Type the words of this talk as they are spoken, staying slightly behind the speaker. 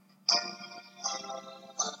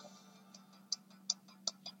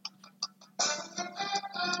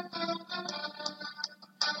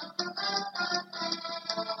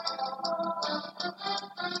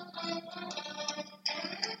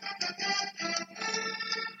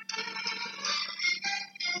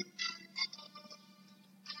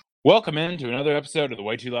Welcome into another episode of the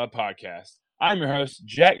Way Too Loud podcast. I'm your host,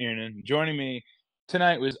 Jack Noonan. Joining me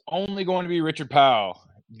tonight was only going to be Richard Powell.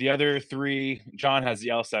 The other three, John has the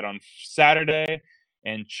LSAT on Saturday,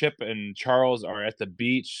 and Chip and Charles are at the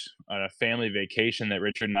beach on a family vacation that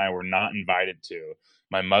Richard and I were not invited to.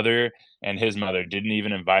 My mother and his mother didn't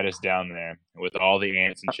even invite us down there with all the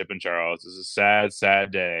aunts and Chip and Charles. It was a sad,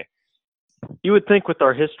 sad day. You would think with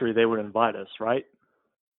our history they would invite us, right?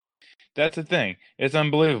 That's the thing. It's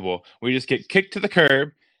unbelievable. We just get kicked to the curb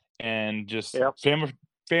and just Yep.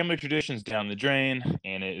 family traditions down the drain,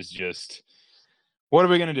 and it is just, what are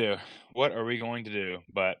we going to do? What are we going to do?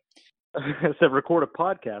 But I said record a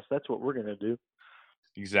podcast. That's what we're going to do.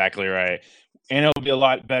 exactly right. And it'll be a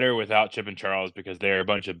lot better without Chip and Charles because they're a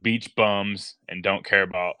bunch of beach bums and don't care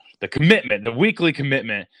about the commitment, the weekly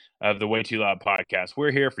commitment of the Way Too Loud podcast.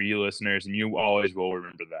 We're here for you listeners, and you always will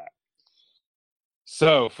remember that.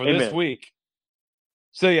 So for Amen. this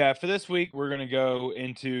week, we're going to go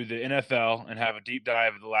into the NFL and have a deep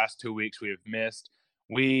dive of the last 2 weeks we have missed.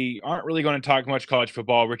 We aren't really going to talk much college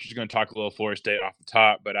football. Richard's going to talk a little Florida State off the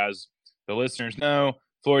top, but as the listeners know,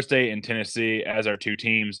 Florida State and Tennessee, as our two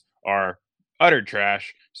teams, are utter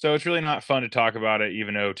trash. So it's really not fun to talk about it,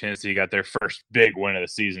 even though Tennessee got their first big win of the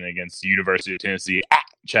season against the University of Tennessee at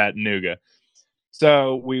Chattanooga.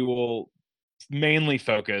 So we will mainly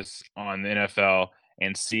focus on the NFL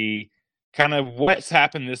and see kind of what's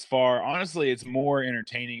happened this far. Honestly, it's more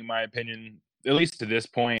entertaining, in my opinion, at least to this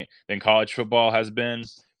point, than college football has been,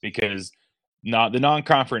 because not the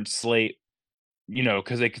non-conference slate,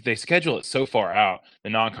 because they schedule it so far out.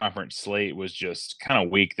 The non-conference slate was just kind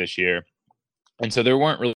of weak this year, and so there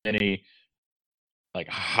weren't really any like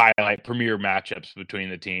highlight premier matchups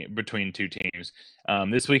between two teams.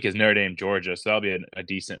 This week is Notre Dame Georgia, so that'll be a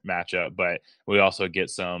decent matchup. But we also get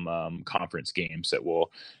some conference games that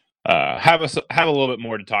will have a little bit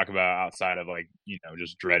more to talk about outside of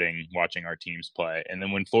just dreading watching our teams play. And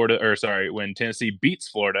then when Tennessee beats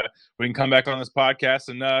Florida, we can come back on this podcast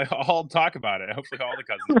and all talk about it. Hopefully, all the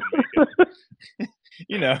cousins can make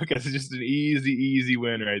it. Because it's just an easy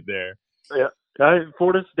win right there. Yeah.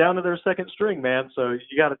 Florida's down to their second string, man. So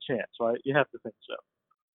you got a chance, right? You have to think so.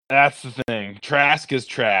 That's the thing. Trask is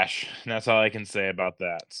trash. And that's all I can say about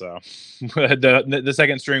that. So the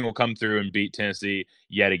second string will come through and beat Tennessee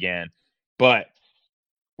yet again. But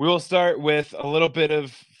we will start with a little bit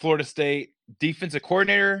of Florida State defensive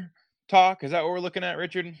coordinator talk. Is that what we're looking at,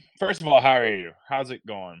 Richard? First of all, how are you? How's it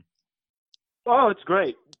going? Oh, it's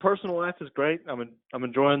great. Personal life is great. I'm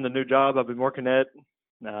enjoying the new job I've been working at.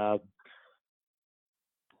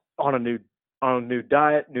 On a new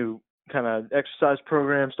diet, new kind of exercise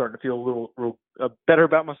program, starting to feel a little better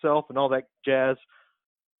about myself and all that jazz.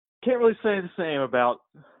 Can't really say the same about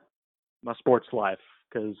my sports life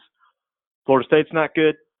because Florida State's not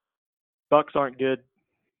good. Bucks aren't good.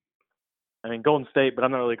 I mean, Golden State, but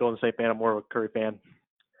I'm not really a Golden State fan. I'm more of a Curry fan.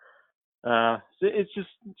 It's just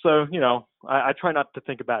so I try not to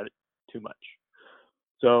think about it too much.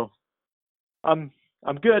 So I'm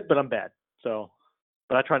good, but I'm bad. So.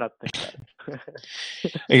 But I try not to think about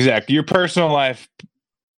it. Exactly. Your personal life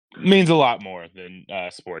means a lot more than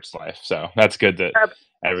sports life. So that's good that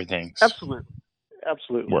everything's absolutely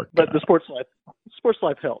worked. But the sports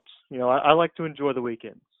life helps. I like to enjoy the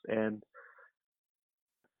weekends, and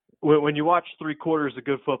when you watch 3 quarters of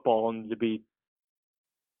good football and to be,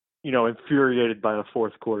 infuriated by the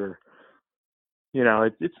fourth quarter,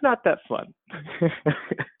 it's not that fun.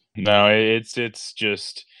 No, it's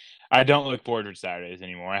just. I don't look forward to Saturdays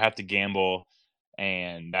anymore. I have to gamble,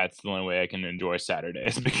 and that's the only way I can enjoy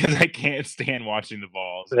Saturdays because I can't stand watching the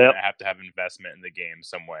balls. Yep. And I have to have investment in the game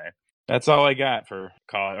some way. That's all I got for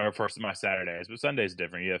college or for my Saturdays. But Sunday's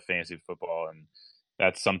different. You have fantasy football, and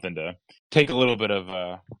that's something to take a little bit of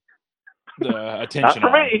the attention. Not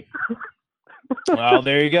for me. Well,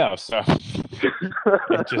 there you go. So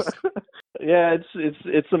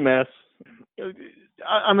it's a mess.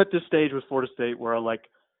 I'm at this stage with Florida State where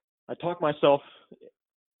I talk myself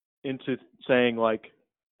into saying,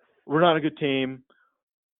 we're not a good team.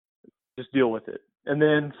 Just deal with it. And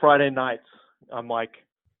then Friday nights, I'm like,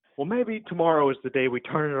 well, maybe tomorrow is the day we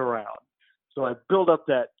turn it around. So I build up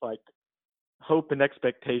that, hope and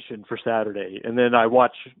expectation for Saturday. And then I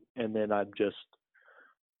watch, and then I'm just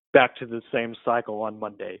back to the same cycle on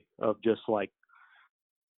Monday of just,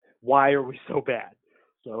 why are we so bad?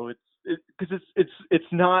 So because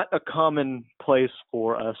it's not a common place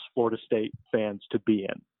for us Florida State fans to be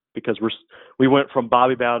in, because we went from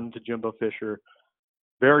Bobby Bowden to Jimbo Fisher,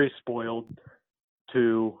 very spoiled,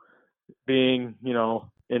 to being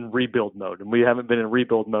in rebuild mode, and we haven't been in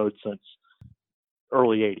rebuild mode since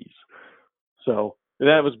early '80s. So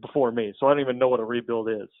that was before me, so I don't even know what a rebuild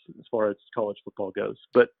is as far as college football goes.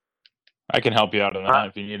 But I can help you out on that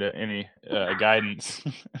if you need any guidance.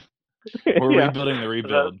 We're yeah, rebuilding the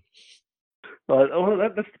rebuild. But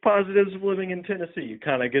that's the positives of living in Tennessee. You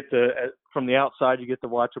kind of get from the outside, you get to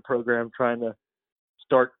watch a program trying to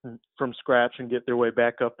start from scratch and get their way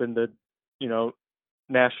back up in the,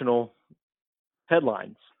 national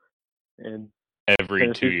headlines. And every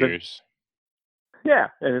Tennessee's 2 years. Yeah,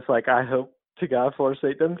 and it's like, I hope to God Florida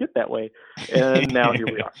State doesn't get that way. And now here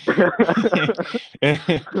we are.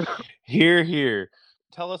 Here.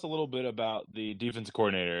 Tell us a little bit about the defensive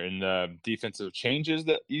coordinator and the defensive changes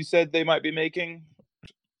that you said they might be making.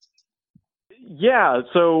 Yeah,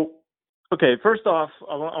 so, okay, first off,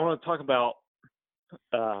 I want to talk about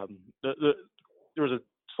there was a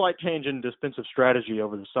slight change in defensive strategy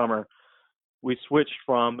over the summer. We switched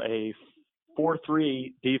from a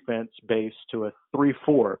 4-3 defense base to a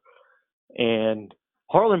 3-4. And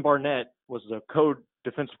Harlan Barnett was the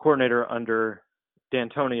defensive coordinator under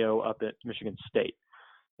D'Antonio up at Michigan State.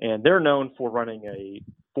 And they're known for running a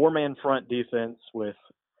 4-man front defense with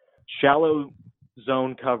shallow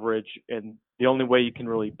zone coverage. And the only way you can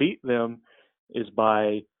really beat them is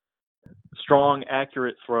by strong,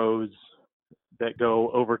 accurate throws that go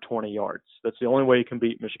over 20 yards. That's the only way you can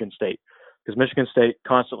beat Michigan State, because Michigan State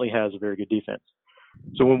constantly has a very good defense.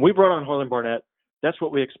 So when we brought on Harlan Barnett, that's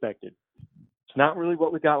what we expected. It's not really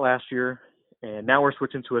what we got last year, and now we're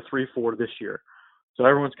switching to a 3-4 this year. So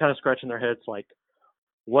everyone's kind of scratching their heads like,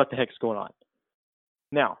 what the heck's going on?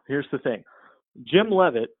 Now, here's the thing. Jim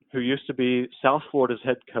Leavitt, who used to be South Florida's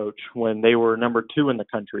head coach when they were number 2 in the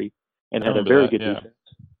country and had a very good defense.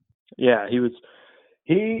 Yeah,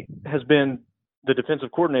 he has been the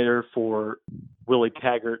defensive coordinator for Willie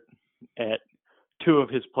Taggart at 2 of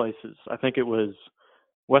his places. I think it was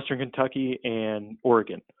Western Kentucky and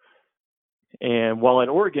Oregon. And while at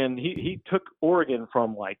Oregon, he took Oregon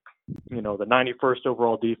from the 91st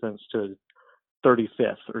overall defense to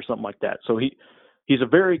 35th or something like that. So he's a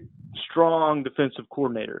very strong defensive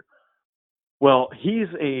coordinator. Well, he's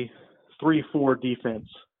a 3-4 defense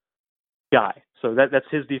guy. So that's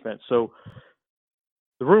his defense. So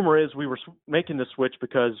the rumor is we were making the switch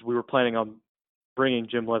because we were planning on bringing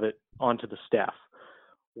Jim Leavitt onto the staff.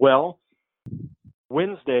 Well,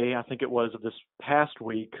 Wednesday, I think it was, of this past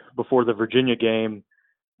week before the Virginia game,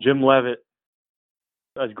 Jim Leavitt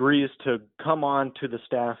agrees to come on to the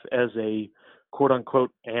staff as a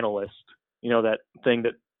quote-unquote analyst. You know, that thing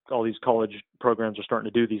that all these college programs are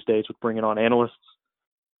starting to do these days with bringing on analysts.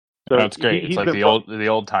 So that's great. It's like the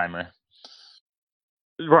old timer.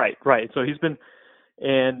 Right. So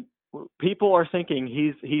and people are thinking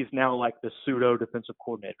he's now like the pseudo defensive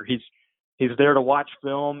coordinator. He's there to watch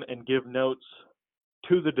film and give notes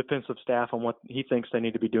to the defensive staff on what he thinks they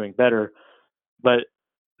need to be doing better. But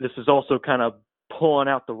this is also kind of pulling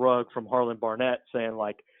out the rug from Harlan Barnett, saying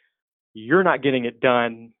you're not getting it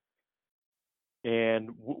done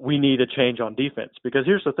and we need a change on defense. Because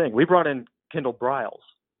here's the thing. We brought in Kendall Briles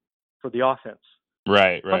for the offense.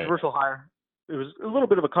 Right. Controversial hire. It was a little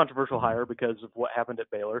bit of a controversial hire because of what happened at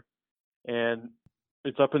Baylor. And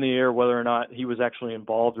it's up in the air whether or not he was actually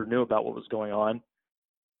involved or knew about what was going on.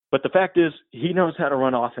 But the fact is, he knows how to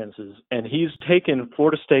run offenses, and he's taken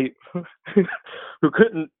Florida State, who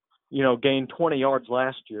couldn't, gain 20 yards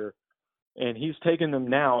last year, and he's taken them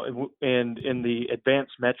now, and in the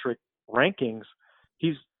advanced metric rankings,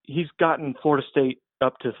 he's gotten Florida State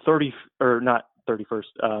up to 13th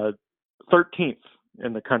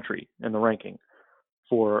in the country in the ranking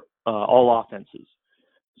for all offenses.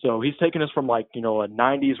 So he's taken us from a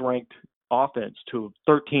 90s ranked offense to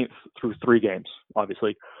 13th through 3 games,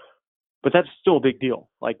 obviously. But that's still a big deal.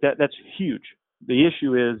 That's huge. The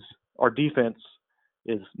issue is our defense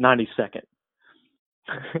is 92nd.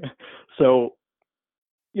 So,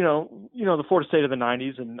 the Florida State of the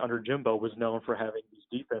 90s and under Jimbo was known for having these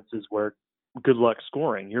defenses where good luck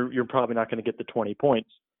scoring. You're probably not going to get the 20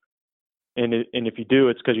 points. And if you do,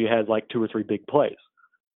 it's because you had 2 or 3 big plays.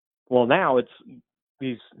 Well, now it's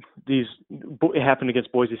it happened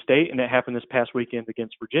against Boise State, and it happened this past weekend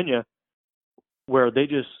against Virginia, where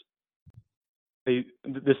this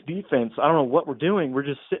defense, I don't know what we're doing. We're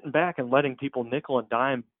just sitting back and letting people nickel and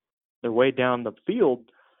dime their way down the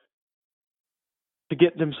field to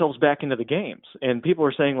get themselves back into the games. And people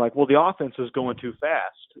are saying well, the offense is going too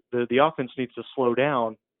fast. The offense needs to slow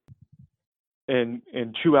down and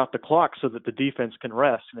chew out the clock so that the defense can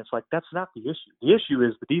rest. And it's that's not the issue. The issue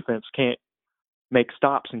is the defense can't make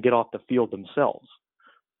stops and get off the field themselves.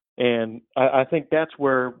 And I think that's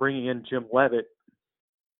where bringing in Jim Leavitt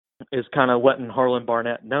is kind of letting Harlan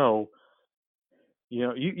Barnett know,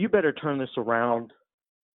 you better turn this around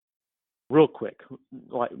real quick,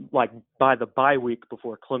 like by the bye week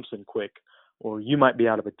before Clemson quick, or you might be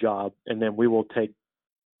out of a job, and then we will take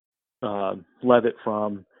Leavitt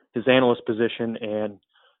from his analyst position and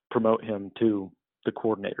promote him to the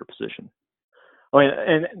coordinator position. I mean,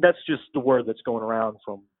 and that's just the word that's going around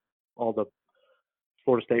from all the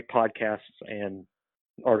Florida State podcasts and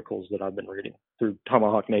articles that I've been reading through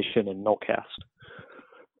Tomahawk Nation and Nullcast.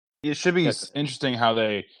 It should be interesting how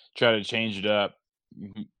they try to change it up.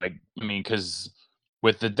 Like, I mean, because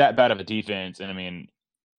with that bad of a defense, and I mean,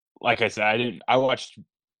 like I said, I watched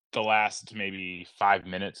the last maybe 5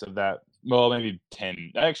 minutes of that. Well, maybe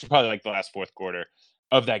 10. Actually, probably like the last fourth quarter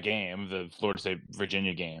of that game, the Florida State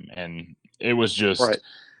Virginia game, and it was just right.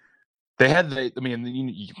 They had I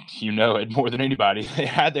mean, you know it more than anybody. They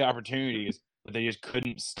had the opportunities, but they just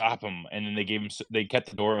couldn't stop them, and then they kept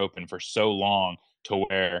the door open for so long to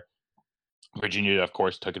where Virginia, of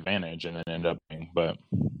course, took advantage and then ended up being. But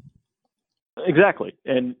exactly,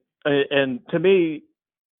 and to me,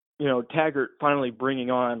 you know, Taggart finally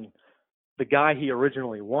bringing on the guy he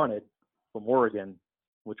originally wanted from Oregon,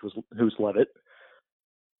 who's Leavitt.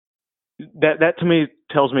 That to me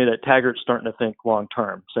tells me that Taggart's starting to think long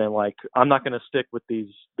term, saying like, I'm not going to stick with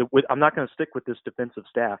I'm not going to stick with this defensive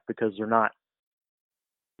staff because they're not,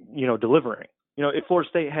 you know, delivering. You know, if Florida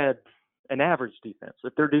State had an average defense,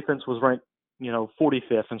 if their defense was ranked, you know,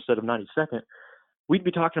 45th instead of 92nd, we'd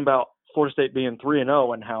be talking about Florida State being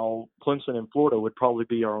 3-0 and how Clemson and Florida would probably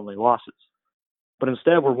be our only losses. But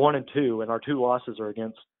instead, we're 1-2, and our 2 losses are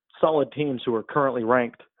against solid teams who are currently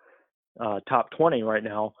ranked top 20 right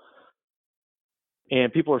now.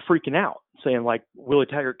 And people are freaking out, saying like Willie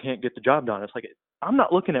Taggart can't get the job done. It's like, I'm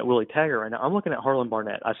not looking at Willie Taggart right now. I'm looking at Harlan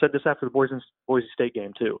Barnett. I said this after the Boise State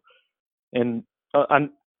game too, and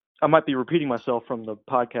I might be repeating myself from the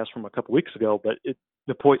podcast from a couple weeks ago, but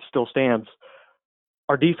the point still stands.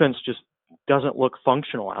 Our defense just doesn't look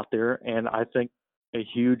functional out there, and I think a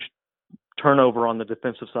huge turnover on the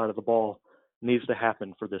defensive side of the ball needs to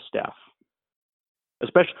happen for this staff.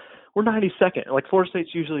 Especially, we're 92nd. Like Florida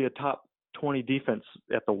State's usually a top 20 defense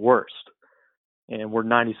at the worst, and we're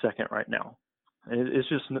 92nd right now. And it's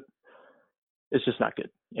just not good.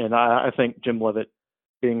 And I think Jim Leavitt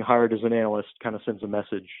being hired as an analyst kind of sends a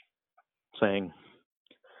message saying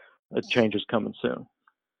a change is coming soon.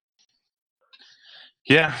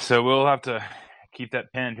 Yeah, so we'll have to keep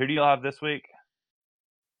that pinned. Who do you have this week?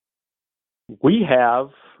 We have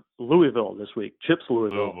Louisville this week. Chips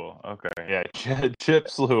Louisville. Okay. Yeah,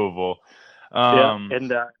 Chips Louisville.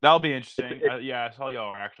 And that'll be interesting. I saw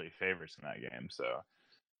y'all are actually favorites in that game. So,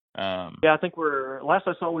 I think last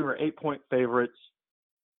I saw we were 8-point favorites.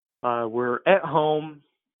 We're at home,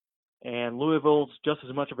 and Louisville's just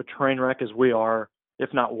as much of a train wreck as we are,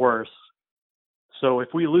 if not worse. So if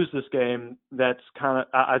we lose this game, that's kind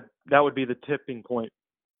of that would be the tipping point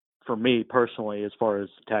for me personally as far as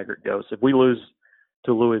Taggart goes. If we lose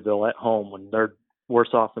to Louisville at home when they're worse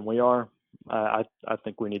off than we are, I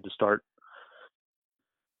think we need to start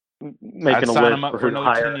making a list for who to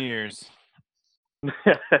hire. 10 years.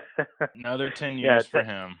 Another 10 years for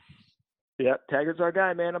him. Yeah, Taggart's our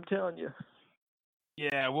guy, man. I'm telling you.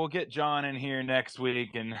 Yeah, we'll get John in here next week,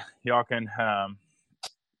 and y'all can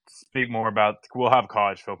speak more about. We'll have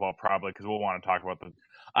college football probably because we'll want to talk about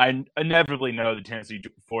I inevitably know the Tennessee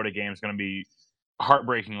Florida game is going to be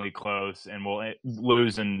heartbreakingly close, and we'll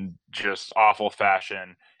lose in just awful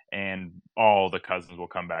fashion. And all the cousins will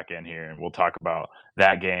come back in here, and we'll talk about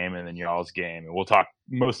that game and then y'all's game, and we'll talk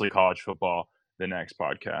mostly college football the next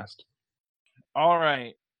podcast. All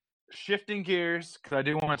right, shifting gears because I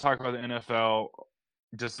do want to talk about the NFL,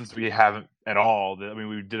 just since we haven't at all. I mean,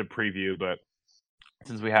 we did a preview, but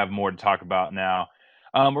since we have more to talk about now,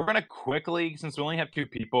 we're going to quickly, since we only have 2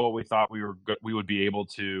 people, we thought we would be able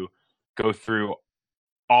to go through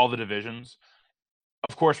all the divisions.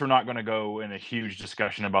 Of course, we're not going to go in a huge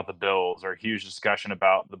discussion about the Bills or a huge discussion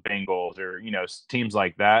about the Bengals or, you know, teams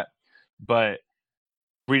like that. But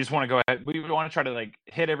we just want to go ahead. We want to try to like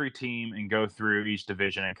hit every team and go through each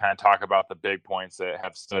division and kind of talk about the big points that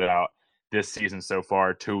have stood out this season so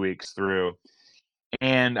far, 2 weeks through.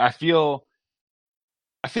 And I feel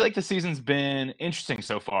like the season's been interesting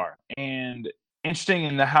so far, and interesting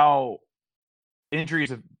in how injuries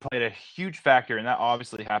have played a huge factor, and that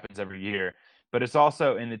obviously happens every year. But it's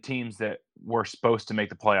also in the teams that were supposed to make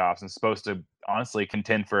the playoffs and supposed to honestly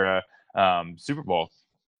contend for a Super Bowl.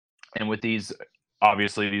 And with these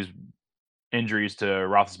injuries to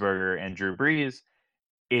Roethlisberger and Drew Brees,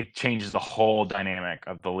 it changes the whole dynamic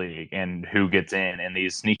of the league and who gets in. And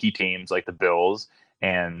these sneaky teams like the Bills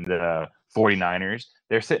and the 49ers,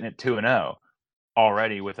 they're sitting at 2-0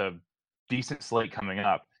 already with a decent slate coming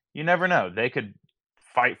up. you never know. They could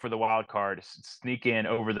fight for the wild card, sneak in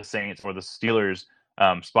over the Saints or the Steelers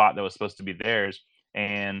spot that was supposed to be theirs,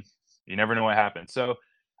 and you never know what happens. So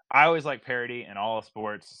I always like parity in all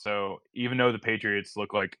sports. So even though the Patriots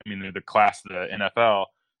look like, I mean, they're the class of the NFL,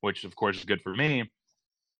 which of course is good for me,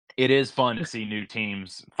 it is fun to see new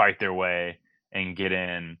teams fight their way and get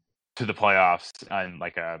in to the playoffs on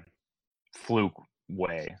like a fluke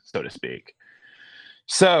way, so to speak.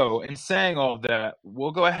 So, in saying all of that,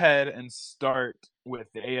 we'll go ahead and start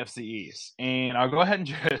with the AFC East, and I'll go ahead and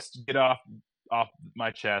just get off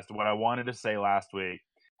my chest what I wanted to say last week.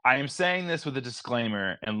 I am saying this with a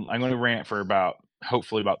disclaimer, and I'm going to rant for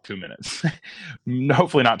hopefully about 2 minutes.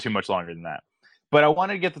 Hopefully not too much longer than that. But I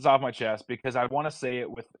wanted to get this off my chest because I want to say it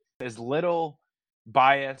with as little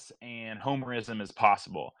bias and homerism as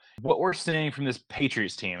possible. What we're seeing from this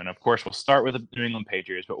Patriots team, and of course we'll start with the New England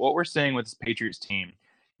Patriots, but what we're seeing with this Patriots team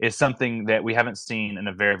is something that we haven't seen in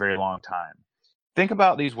a very, very long time. Think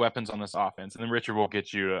about these weapons on this offense, and then Richard will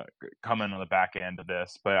get you to come in on the back end of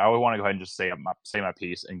this. But I would want to go ahead and just say my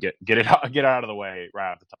piece and get it out of the way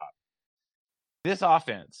right off the top. This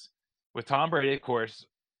offense, with Tom Brady, of course,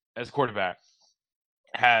 as quarterback,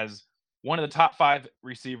 has one of the top 5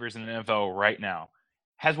 receivers in the NFL right now.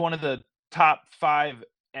 Has one of the top 5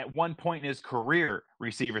 at one point in his career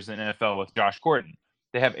receivers in the NFL with Josh Gordon.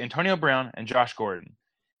 They have Antonio Brown and Josh Gordon.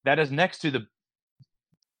 That is next to the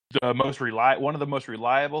one of the most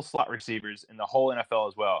reliable slot receivers in the whole NFL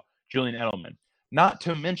as well, Julian Edelman. Not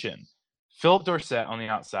to mention Philip Dorsett on the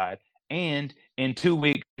outside, and in 2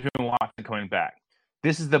 weeks, Watson coming back.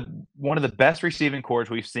 This is one of the best receiving corps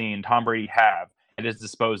we've seen Tom Brady have at his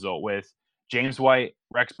disposal, with James White,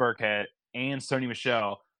 Rex Burkhead, and Sony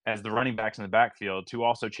Michel as the running backs in the backfield to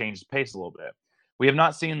also change the pace a little bit. We have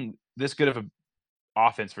not seen this good of a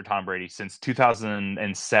offense for Tom Brady since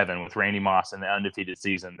 2007 with Randy Moss and the undefeated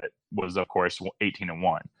season that was, of course,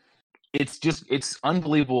 18-1. It's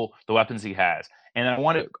unbelievable the weapons he has. And I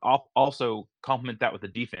want to also compliment that with the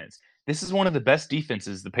defense. This is one of the best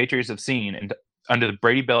defenses the Patriots have seen under the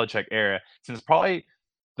Brady Belichick era since probably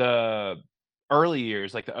the early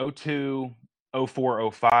years, like the 02,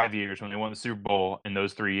 04, 05 years when they won the Super Bowl in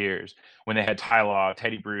those 3 years, when they had Ty Law,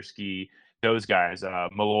 Teddy Bruschi, those guys,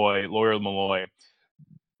 Lawyer Milloy,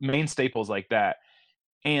 main staples like that.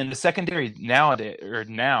 And the secondary now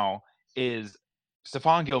is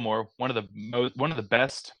Stephon Gilmore, one of the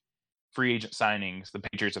best free agent signings the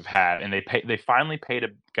Patriots have had, and they finally paid a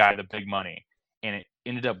guy the big money, and it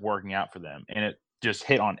ended up working out for them, and it just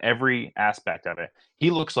hit on every aspect of it. He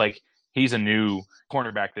looks like he's a new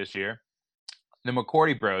cornerback this year. The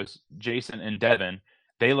McCourty bros, Jason and Devin,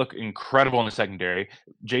 they look incredible in the secondary.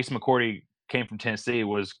 Jason McCourty came from Tennessee,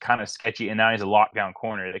 was kind of sketchy, and now he's a lockdown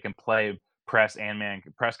corner. They can play press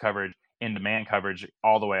coverage into man coverage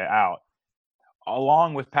all the way out,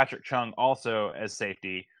 along with Patrick Chung also as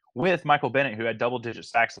safety, with Michael Bennett, who had double-digit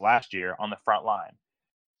sacks last year on the front line.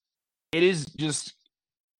 It's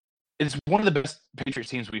one of the best Patriots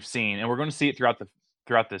teams we've seen, and we're going to see it throughout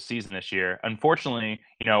the season this year. Unfortunately,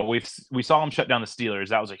 we saw them shut down the Steelers.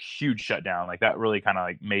 That was a huge shutdown. Like, that really kind of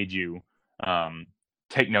like made you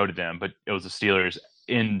take note of them. But it was the Steelers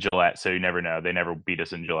in Gillette, so you never know. They never beat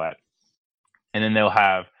us in Gillette. And then they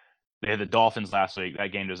had the Dolphins last week.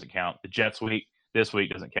 That game doesn't count. The Jets this week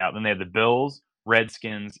doesn't count. Then they have the Bills,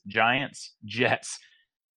 Redskins, Giants, Jets.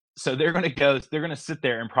 So they're going to sit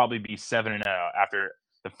there and probably be 7-0 after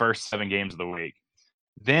the first 7 games of the week.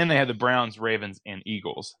 Then they have the Browns, Ravens, and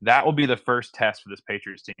Eagles. That will be the first test for this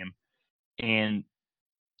Patriots team, and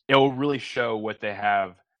it will really show what they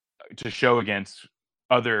have to show against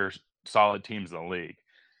other solid teams in the league.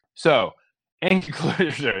 So, in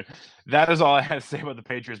conclusion, that is all I have to say about the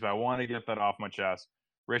Patriots, but I want to get that off my chest.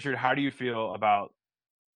 Richard, how do you feel about,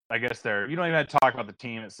 I guess you don't even have to talk about the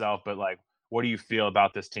team itself, but like, what do you feel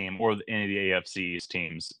about this team or any of the AFC's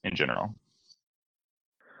teams in general?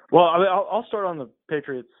 Well, I mean, I'll start on the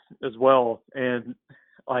Patriots as well, and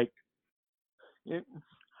like,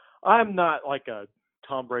 I'm not like a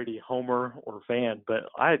Tom Brady homer or fan, but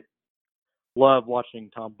I love watching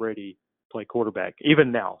Tom Brady play quarterback,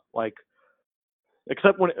 even now. Like,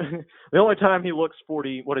 except when the only time he looks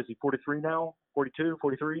 40, what is he, 43 now? 42,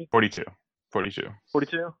 43? 42.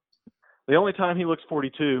 42? The only time he looks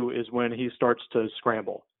 42 is when he starts to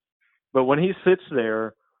scramble. But when he sits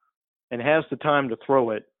there and has the time to throw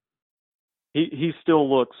it, he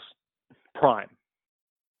still looks prime.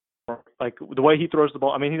 Like, the way he throws the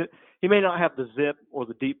ball, I mean, he may not have the zip or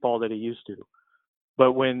the deep ball that he used to,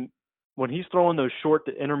 but when he's throwing those short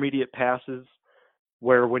to intermediate passes,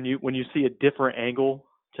 where when you see a different angle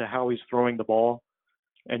to how he's throwing the ball,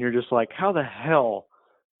 and you're just like, how the hell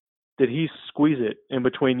did he squeeze it in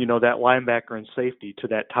between, that linebacker and safety to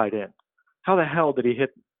that tight end? How the hell did he hit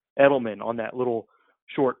Edelman on that little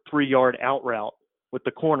short 3-yard out route with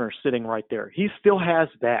the corner sitting right there? He still has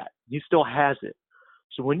that. He still has it.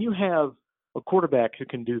 So when you have a quarterback who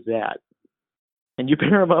can do that, and you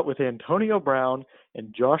pair him up with Antonio Brown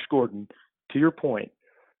and Josh Gordon, to your point,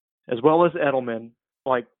 as well as Edelman,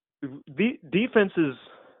 like the defenses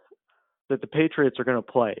that the Patriots are going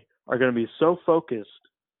to play are going to be so focused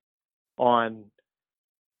on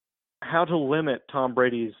how to limit Tom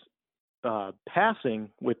Brady's passing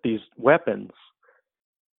with these weapons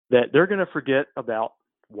that they're going to forget about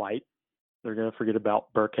White. They're going to forget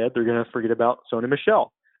about Burkhead. They're going to forget about Sony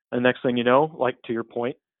Michel. And the next thing you know, like to your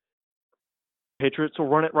point, Patriots will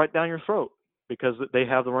run it right down your throat because they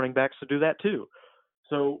have the running backs to do that too.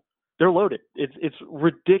 So they're loaded. It's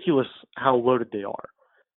ridiculous how loaded they are.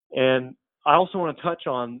 And I also want to touch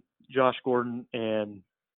on Josh Gordon and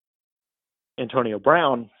Antonio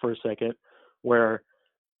Brown for a second, where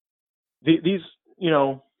these,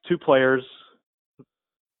 two players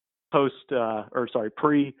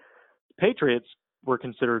pre-Patriots were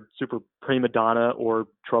considered super prima donna or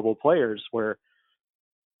trouble players where,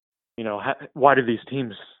 why do these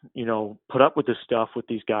teams, put up with this stuff with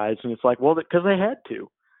these guys? And it's like, well, because they had to.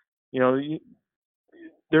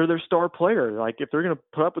 They're their star player. Like, if they're going to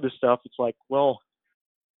put up with this stuff, it's like, well,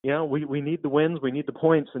 we need the wins, we need the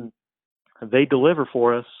points, and they deliver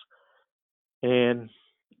for us. And,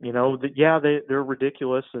 they're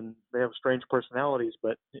ridiculous and they have strange personalities,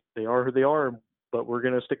 but they are who they are, but we're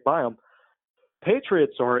going to stick by them.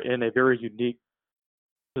 Patriots are in a very unique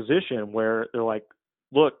position where they're like,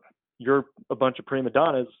 look, you're a bunch of prima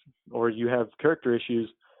donnas or you have character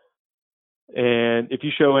issues. And if you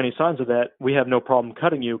show any signs of that, we have no problem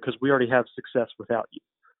cutting you because we already have success without you.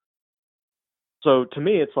 So to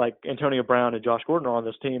me, it's like Antonio Brown and Josh Gordon are on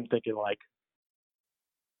this team thinking like,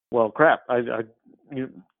 well, crap.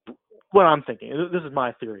 What I'm thinking, this is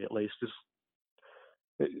my theory at least,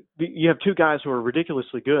 is you have two guys who are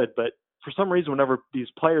ridiculously good, but for some reason, whenever these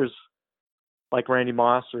players like Randy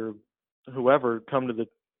Moss or whoever come to the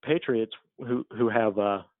Patriots who have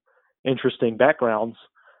interesting backgrounds,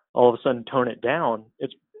 all of a sudden tone it down.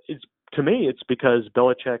 It's to me, it's because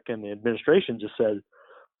Belichick and the administration just said,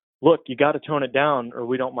 look, you got to tone it down or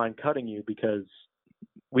we don't mind cutting you because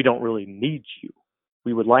we don't really need you.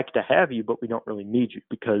 We would like to have you, but we don't really need you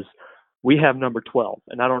because we have number 12.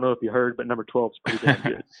 And I don't know if you heard, but number 12 is pretty damn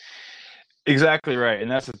good. Exactly right.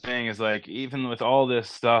 And that's the thing is like, even with all this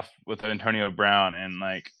stuff with Antonio Brown and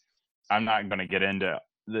like, I'm not going to get into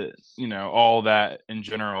the, all that in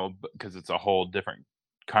general because it's a whole different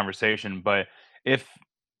conversation. But if,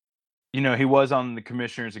 he was on the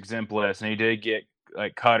commissioner's exempt list and he did get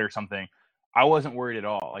like cut or something, I wasn't worried at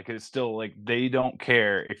all. Like, it's still like, they don't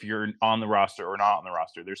care if you're on the roster or not on the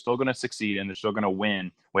roster. They're still going to succeed and they're still going to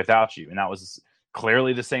win without you. And that was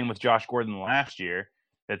clearly the same with Josh Gordon last year,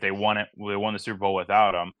 that they won the Super Bowl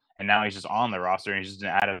without him. And now he's just on the roster and he's just an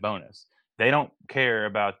added bonus. They don't care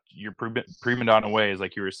about your prima donna ways,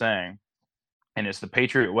 like you were saying. And it's the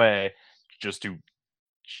Patriot way just to,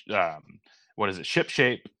 ship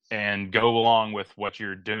shape and go along with what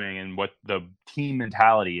you're doing and what the team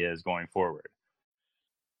mentality is going forward.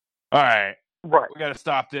 All right. Right. We got to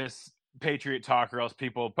stop this Patriot talk or else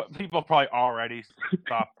people probably already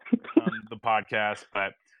stopped the podcast.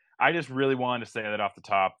 But I just really wanted to say that off the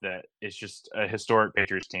top that it's just a historic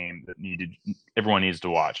Patriots team that everyone needs to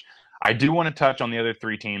watch. I do want to touch on the other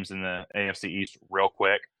three teams in the AFC East real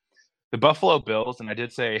quick. The Buffalo Bills, and I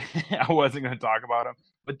did say I wasn't going to talk about them,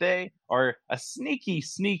 but they are a sneaky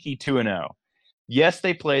 2-0. Yes,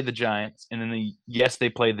 they played the Giants, and then they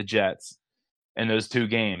played the Jets in those two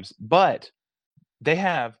games. But they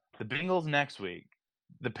have the Bengals next week,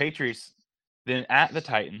 the Patriots, then at the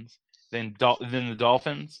Titans, then the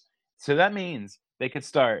Dolphins. So that means they could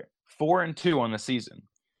start 4-2 on the season.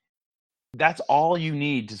 That's all you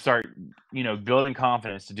need to start, building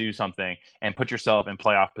confidence to do something and put yourself in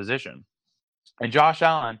playoff position. And Josh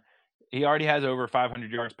Allen, he already has over 500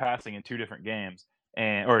 yards passing in two different games,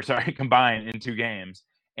 combined in two games.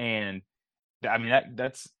 And I mean,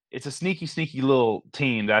 it's a sneaky little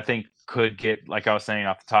team that I think could get, like I was saying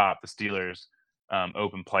off the top, the Steelers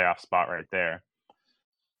open playoff spot right there.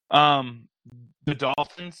 The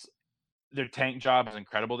Dolphins, their tank job is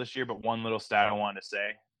incredible this year, but one little stat I wanted to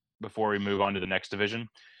say before we move on to the next division.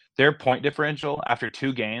 Their point differential after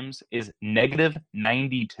two games is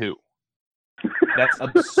 -92. That's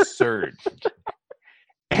absurd.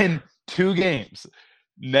 In two games,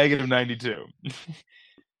 -92.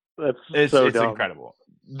 It's incredible.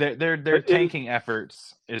 their tanking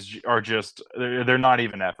efforts they're not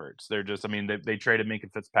even efforts. They're just, I mean, they traded Minka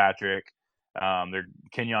Fitzpatrick. They're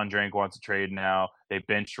Kenyon Drake wants to trade now. They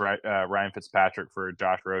benched Ryan Fitzpatrick for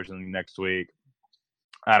Josh Rosen next week.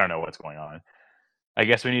 I don't know what's going on. I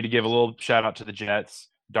guess we need to give a little shout out to the Jets.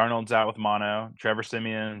 Darnold's out with mono. Trevor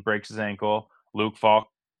Siemian breaks his ankle. Luke Falk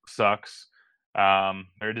sucks.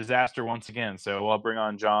 They're a disaster once again. So I'll bring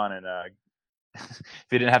on John, and if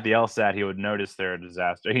he didn't have the LSAT, he would notice they're a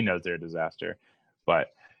disaster. He knows they're a disaster. But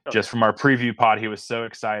just from our preview pod, he was so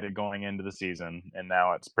excited going into the season, and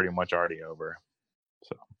now it's pretty much already over.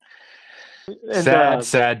 So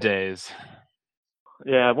sad days.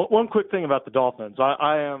 Yeah, one quick thing about the Dolphins.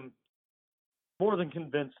 I am more than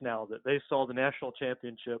convinced now that they saw the national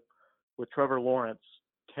championship with Trevor Lawrence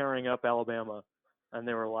tearing up Alabama, and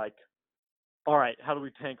they were like, all right, how do we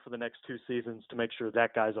tank for the next 2 seasons to make sure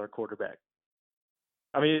that guy's our quarterback?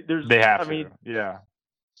 I mean, yeah,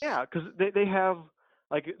 because they have,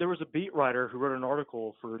 like, there was a beat writer who wrote an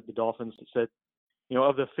article for the Dolphins that said,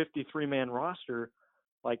 of the 53-man roster,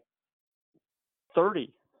 like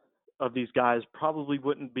 30 of these guys probably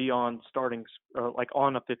wouldn't be on starting, like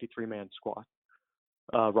on a 53-man squad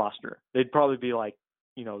roster. They'd probably be like,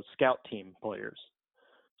 scout team players.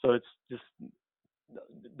 So it's just,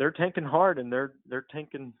 they're tanking hard, and they're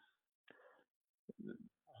tanking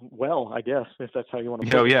well, I guess, if that's how you want to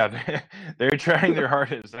put it. Yeah, they're trying their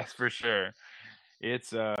hardest, that's for sure.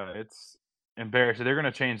 It's embarrassing. They're going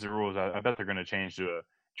to change the rules. I bet they're going to change to a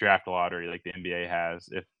draft lottery like the NBA has.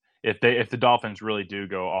 If the Dolphins really do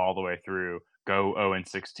go all the way through, go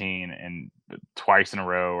 0-16 and twice in a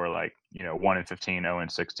row, or like 1-15,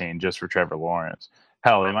 0-16, just for Trevor Lawrence.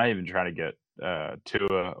 Hell, they might even try to get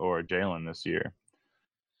Tua or Jalen this year.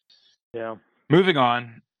 Yeah. Moving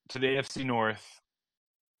on to the AFC North,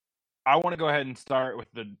 I want to go ahead and start with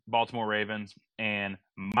the Baltimore Ravens and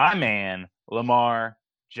my man, Lamar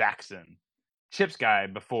Jackson. Chip's guy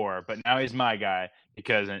before, but now he's my guy,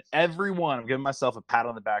 because in every one, I'm giving myself a pat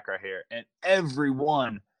on the back right here, in every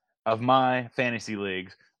one of my fantasy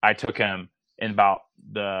leagues, I took him in about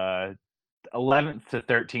the 11th to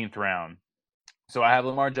 13th round. So I have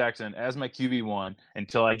Lamar Jackson as my QB1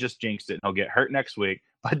 until I just jinxed it, and he'll get hurt next week,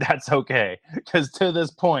 but that's okay, because to this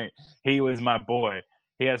point, he was my boy.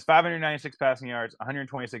 He has 596 passing yards,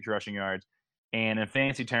 126 rushing yards, and in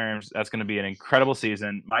fantasy terms, that's going to be an incredible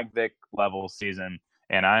season, Mike Vick level season,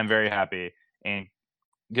 and I'm very happy and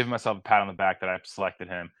give myself a pat on the back that I've selected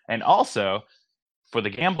him. And also, for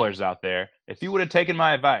the gamblers out there, if you would have taken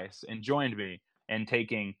my advice and joined me in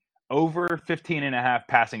taking over 15.5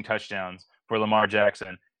 passing touchdowns for Lamar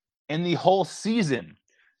Jackson in the whole season,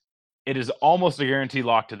 it is almost a guaranteed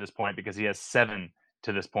lock to this point, because he has 7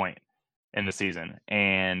 to this point in the season.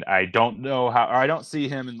 And I don't know how, or I don't see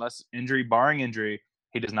him, unless barring injury,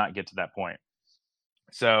 he does not get to that point.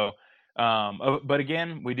 So, but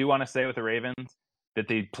again, we do want to say with the Ravens that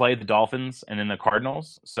they play the Dolphins and then the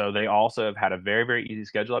Cardinals. So they also have had a very, very easy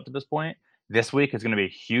schedule up to this point. This week is going to be a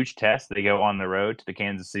huge test. They go on the road to the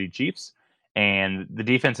Kansas City Chiefs, and the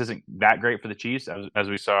defense isn't that great for the Chiefs, as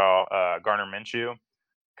we saw Gardner Minshew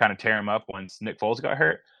kind of tear him up once Nick Foles got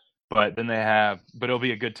hurt. But it'll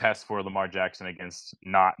be a good test for Lamar Jackson against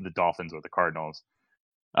not the Dolphins or the Cardinals.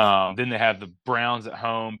 Then they have the Browns at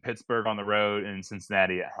home, Pittsburgh on the road, and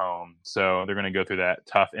Cincinnati at home. So they're going to go through that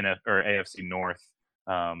tough AFC North,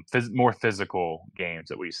 more physical games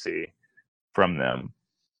that we see from them.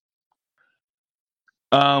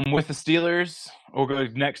 With the Steelers, we'll go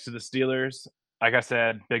next to the Steelers. Like I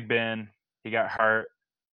said, Big Ben, he got hurt.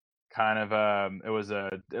 Kind of, I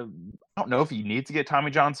don't know if he needs to get Tommy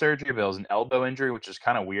John surgery, but it was an elbow injury, which is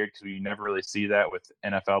kind of weird because you never really see that with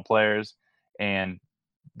NFL players. And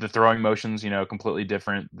the throwing motions, completely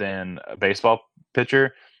different than a baseball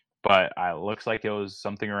pitcher. But it looks like it was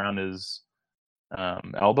something around his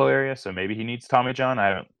elbow area, so maybe he needs Tommy John. I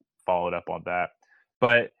haven't followed up on that.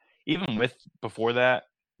 But even before that,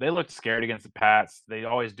 they looked scared against the Pats. They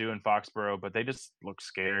always do in Foxborough, but they just looked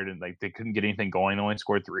scared, and like they couldn't get anything going. They only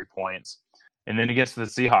scored 3 points. And then against the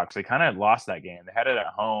Seahawks, they kind of lost that game. They had it at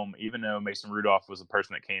home, even though Mason Rudolph was the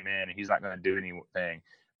person that came in, and he's not going to do anything.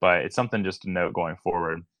 But it's something just to note going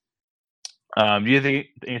forward. Do you think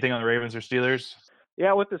anything on the Ravens or Steelers?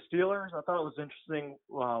 Yeah, with the Steelers, I thought it was interesting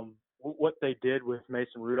what they did with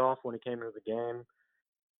Mason Rudolph when he came into the game.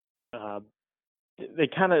 They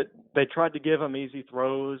tried to give him easy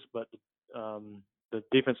throws, but the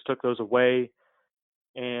defense took those away,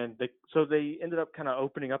 and they ended up kind of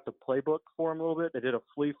opening up the playbook for him a little bit. They did a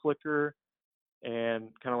flea flicker and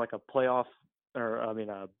kind of like a play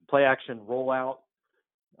action rollout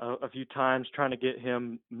a few times, trying to get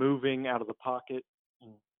him moving out of the pocket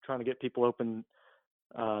trying to get people open,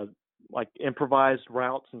 like improvised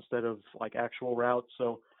routes instead of like actual routes.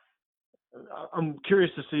 So I'm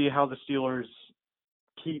curious to see how the Steelers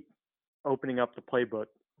keep opening up the playbook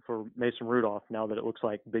for Mason Rudolph now that it looks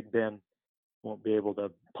like Big Ben won't be able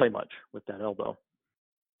to play much with that elbow.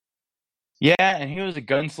 Yeah, and he was a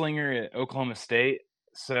gunslinger at Oklahoma State.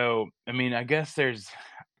 So, I mean, I guess there's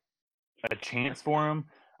a chance for him.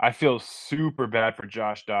 I feel super bad for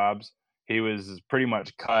Josh Dobbs. He was pretty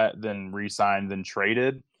much cut, then re-signed, then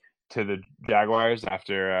traded to the Jaguars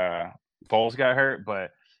after Foles got hurt.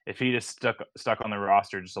 But if he just stuck on the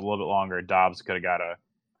roster just a little bit longer, Dobbs could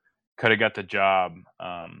have got the job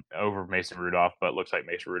over Mason Rudolph. But it looks like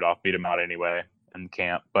Mason Rudolph beat him out anyway in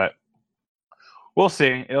camp. But we'll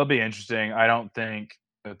see. It'll be interesting. I don't think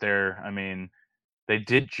that they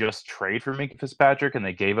did just trade for Minka Fitzpatrick, and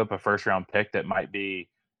they gave up a first-round pick that might be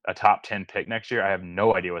a top 10 pick next year. I have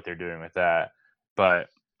no idea what they're doing with that. But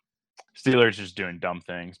Steelers just doing dumb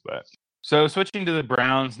things. But so switching to the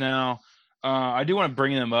Browns now, I do want to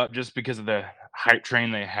bring them up just because of the hype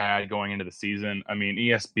train they had going into the season. I mean,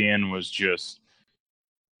 ESPN was just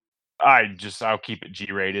I'll keep it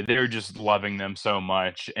G-rated. They were just loving them so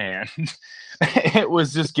much, and it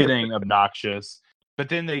was just getting obnoxious. But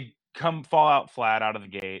then they fall out flat out of the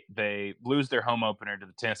gate. They lose their home opener to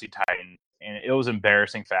the Tennessee Titans, and it was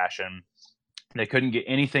embarrassing fashion. They couldn't get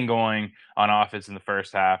anything going on offense in the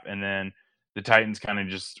first half, and then the Titans kind of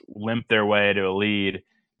just limped their way to a lead.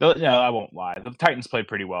 No, I won't lie. The Titans played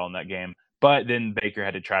pretty well in that game, but then Baker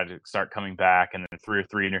had to try to start coming back, and then threw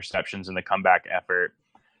 3 interceptions in the comeback effort.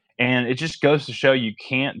 And it just goes to show you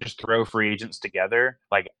can't just throw free agents together,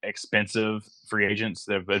 like expensive free agents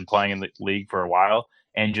that have been playing in the league for a while,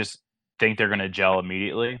 and just think they're going to gel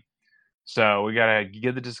immediately. So we got to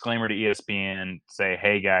give the disclaimer to ESPN, say,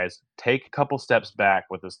 hey, guys, take a couple steps back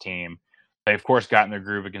with this team. They, of course, got in their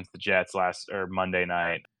groove against the Jets Monday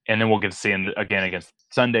night, and then we'll get to see them again against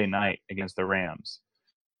Sunday night against the Rams.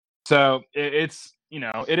 So it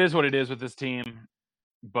is what it is with this team,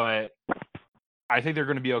 but I think they're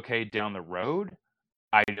going to be okay down the road.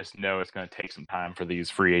 I just know it's going to take some time for these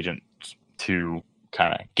free agents to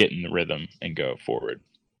kind of get in the rhythm and go forward.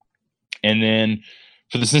 And then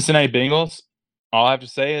for the Cincinnati Bengals, all I have to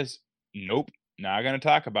say is, nope, not going to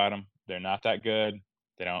talk about them. They're not that good.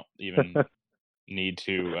 They don't even need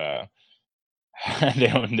to.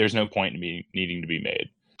 There's no point in me needing to be made.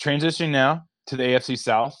 Transitioning now to the AFC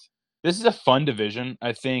South. This is a fun division.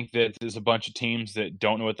 I think that there's a bunch of teams that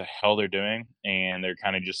don't know what the hell they're doing, and they're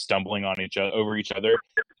kind of just stumbling on over each other,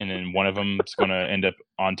 and then one of them is going to end up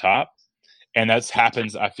on top. And that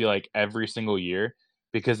happens, I feel like, every single year,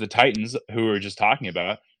 because the Titans, who we were just talking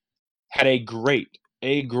about, had a great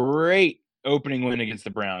opening win against the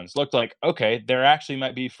Browns. Looked like, okay, there actually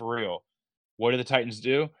might be for real. What do the Titans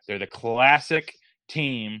do? They're the classic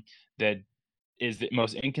team that is the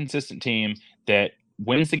most inconsistent team that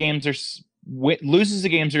loses the games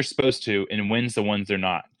they're supposed to and wins the ones they're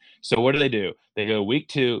not. So what do? They go week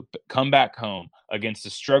 2, come back home against a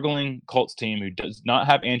struggling Colts team who does not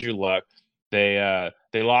have Andrew Luck. They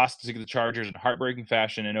lost to the Chargers in heartbreaking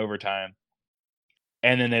fashion in overtime,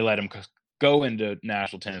 and then they let them go into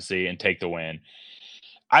Nashville, Tennessee, and take the win.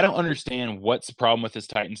 I don't understand what's the problem with this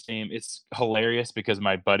Titans team. It's hilarious because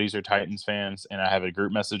my buddies are Titans fans, and I have a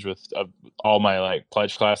group message with all my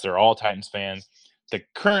pledge class. They're all Titans fans.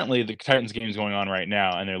 Currently, the Titans game is going on right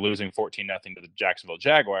now, and they're losing 14-0 to the Jacksonville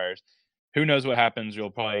Jaguars. Who knows what happens? You'll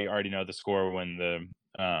probably already know the score when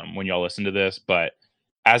y'all listen to this. But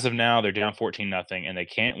as of now, they're down 14-0, and they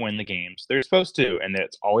can't win the games they're supposed to, and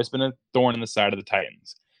it's always been a thorn in the side of the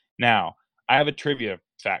Titans. Now, I have a trivia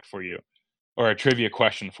fact for you, or a trivia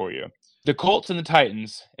question for you. The Colts and the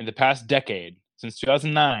Titans in the past decade, since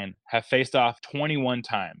 2009, have faced off 21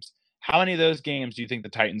 times. How many of those games do you think the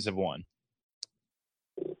Titans have won?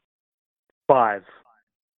 5.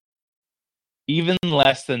 Even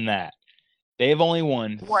less than that. They've only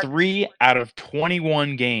won 3 out of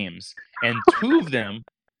 21 games, and 2 of them,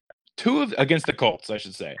 against the Colts, I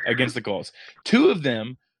should say, against the Colts. 2 of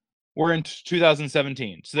them were in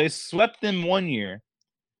 2017. So they swept them one year,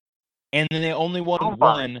 and then they only won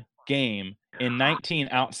one game in 19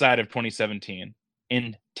 outside of 2017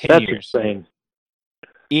 in 10 That's years. Insane.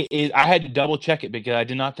 I had to double check it because I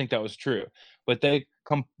did not think that was true. But the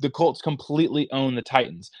Colts completely own the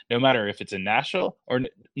Titans, no matter if it's in Nashville or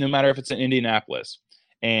no matter if it's in Indianapolis,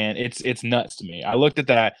 and it's nuts to me. I looked at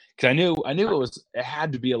that because I knew it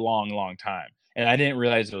had to be a long time, and I didn't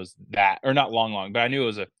realize it was that, or not long, but I knew it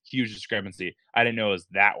was a huge discrepancy. I didn't know it was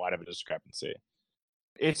that wide of a discrepancy.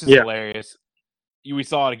 It's just hilarious. We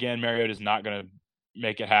saw it again. Mariota's not going to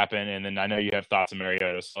make it happen. And then I know you have thoughts on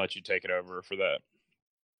Mariota, so I'll let you take it over for that.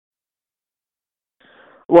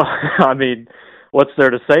 Well, I mean, what's there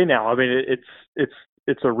to say now? I mean,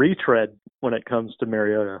 it's a retread when it comes to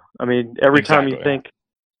Mariota. I mean, every time you think,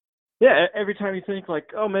 every time you think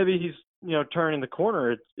like, oh, maybe he's turning the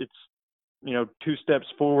corner, it's 2 steps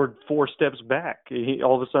forward, 4 steps back.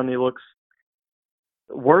 All of a sudden he looks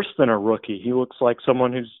worse than a rookie. He looks like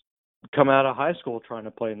someone who's come out of high school trying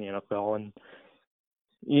to play in the NFL, and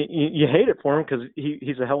you hate it for him because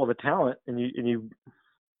he's a hell of a talent, and you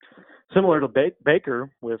similar to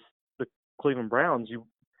Baker with the Cleveland Browns,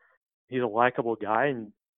 he's a likable guy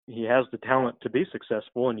and he has the talent to be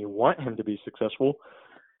successful, and you want him to be successful.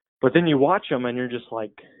 But then you watch him and you're just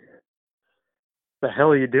like, the hell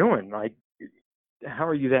are you doing? Like, how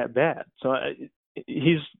are you that bad? So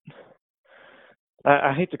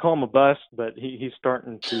I hate to call him a bust, but he's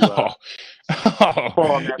starting to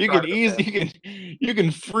fall on that you side can of the fence. you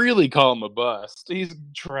can freely call him a bust. He's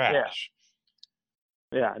trash.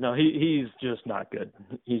 Yeah, no, he's just not good.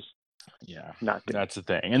 He's not good. That's the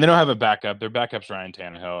thing. And they don't have a backup. Their backup's Ryan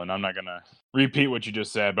Tannehill, and I'm not gonna repeat what you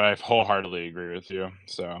just said, but I wholeheartedly agree with you.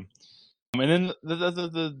 So, and then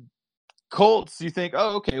the Colts, you think,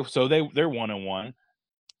 oh, okay, so they're 1-1.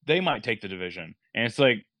 They might take the division, and it's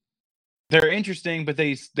like they're interesting, but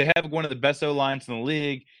they have one of the best O lines in the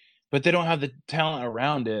league, but they don't have the talent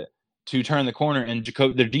around it to turn the corner. And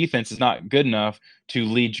their defense is not good enough to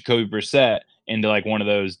lead Jacoby Brissett into like one of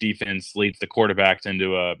those defense leads the quarterbacks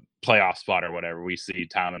into a playoff spot or whatever we see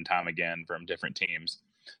time and time again from different teams.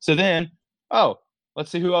 So then,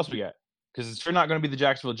 let's see who else we got. Because it's not going to be the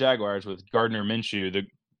Jacksonville Jaguars with Gardner Minshew.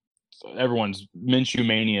 Everyone's Minshew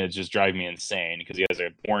mania is just driving me insane because he has a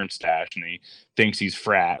porn stash and he thinks he's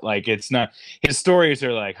frat. Like, it's not, his stories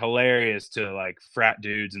are like hilarious to like frat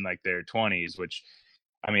dudes in like their 20s, which,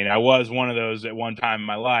 I mean, I was one of those at one time in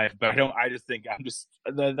my life, but I just think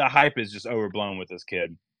the hype is just overblown with this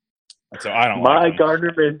kid. So I don't like him.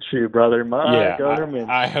 Gardner Minshew, brother. Gardner Minshew.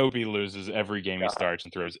 I hope he loses every game he starts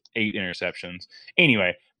and throws 8 interceptions.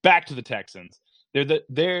 Anyway, back to the Texans.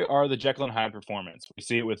 They are the Jekyll and Hyde performance. We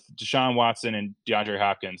see it with Deshaun Watson and DeAndre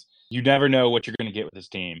Hopkins. You never know what you're going to get with this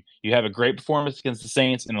team. You have a great performance against the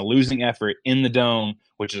Saints and a losing effort in the Dome,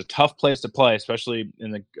 which is a tough place to play, especially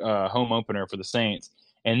in the home opener for the Saints.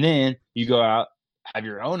 And then you go out, have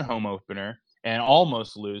your own home opener, and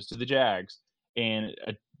almost lose to the Jags in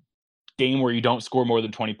a game where you don't score more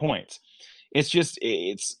than 20 points.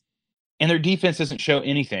 And their defense doesn't show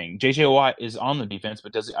anything. J.J. Watt is on the defense,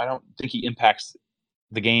 but I don't think he impacts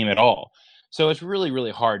the game at all. So it's really,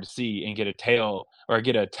 really hard to see and get a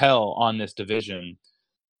tell on this division.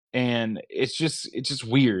 And it's just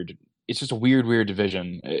weird. It's just a weird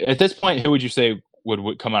division. At this point, who would you say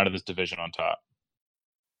would come out of this division on top?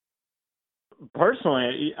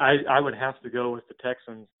 Personally, I would have to go with the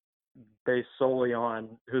Texans based solely on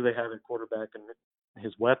who they have at quarterback and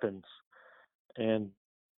his weapons. And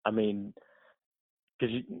I mean,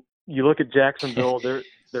 because you look at Jacksonville,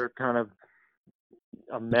 they're kind of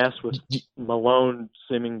a mess with Malone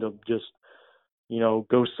seeming to just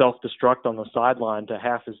go self-destruct on the sideline to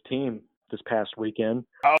half his team this past weekend.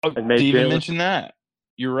 Oh, did you even mention that?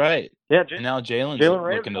 You're right. Yeah, and now Jalen's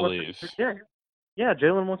looking to leave. Yeah,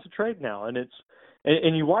 Jalen wants to trade now, and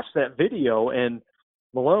and you watch that video, and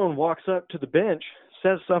Malone walks up to the bench,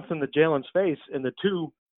 says something to Jalen's face, and the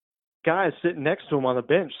two guys sitting next to him on the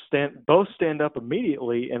bench both stand up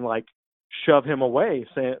immediately and like shove him away,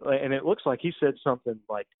 and it looks like he said something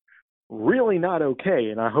like really not okay,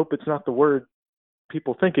 and I hope it's not the word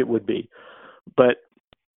people think it would be, but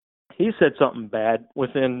he said something bad.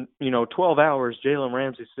 Within 12 hours, Jalen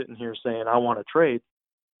Ramsey's sitting here saying, I want to trade.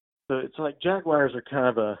 So it's like Jaguars are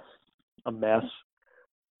kind of a mess.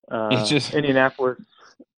 It's just Indianapolis,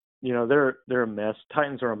 they're a mess.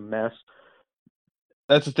 Titans are a mess.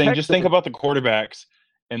 That's the thing. Texas, just think about the quarterbacks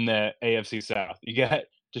in the AFC South. You got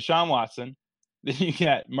Deshaun Watson, then you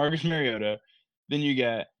got Marcus Mariota, then you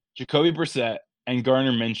got Jacoby Brissett and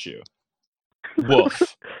Gardner Minshew.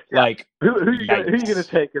 Woof. Like, who are you going to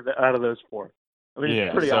take out of those 4? I mean,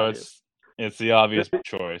 it's pretty obvious. It's the obvious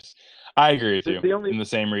choice. I agree with you in the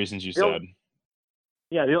same reasons you said.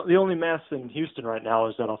 The only mess in Houston right now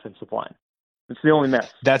is that offensive line. It's the only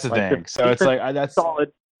mess. That's the thing. So it's like that's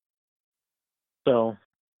solid. So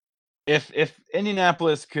if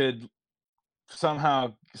Indianapolis could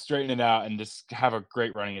somehow straighten it out and just have a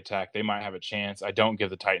great running attack, they might have a chance. I don't give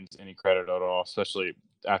the Titans any credit at all, especially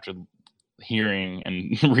after hearing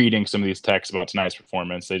and reading some of these texts about tonight's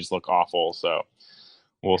performance. They just look awful. So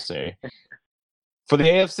we'll see. For the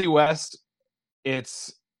AFC West,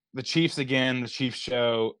 it's the Chiefs again, the Chiefs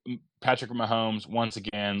show. Patrick Mahomes once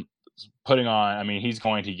again putting on. I mean, he's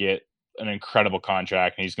going to get an incredible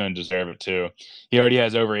contract, and he's going to deserve it too. He already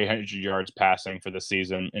has over 800 yards passing for the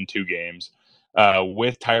season in 2 games,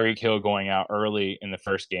 with Tyreek Hill going out early in the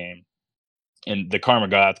first game, and the Karma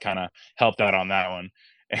Gods kind of helped out on that one.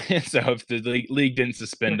 And so, if the league didn't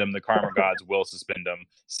suspend him, the Karma Gods will suspend him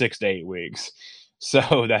 6 to 8 weeks.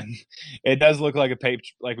 So that it does look like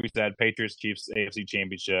like we said, Patriots Chiefs AFC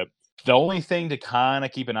Championship. The only thing to kind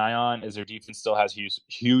of keep an eye on is their defense still has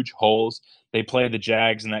huge holes. They played the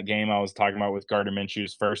Jags in that game I was talking about with Gardner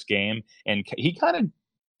Minshew's first game, and he kind of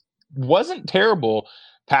wasn't terrible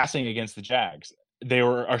passing against the Jags.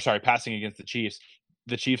 Passing against the Chiefs.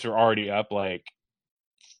 The Chiefs are already up like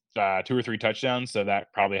 2 or 3 touchdowns, so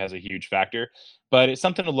that probably has a huge factor. But it's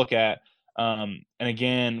something to look at. And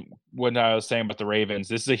again, what I was saying about the Ravens,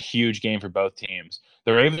 this is a huge game for both teams.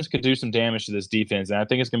 The Ravens could do some damage to this defense, and I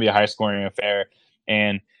think it's going to be a high-scoring affair.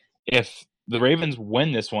 And if the Ravens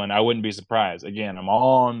win this one, I wouldn't be surprised. Again, I'm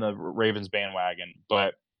all on the Ravens bandwagon,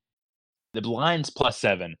 but the line's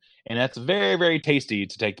 +7, and that's very, very tasty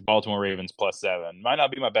to take the Baltimore Ravens +7. Might not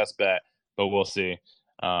be my best bet, but we'll see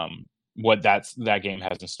what that game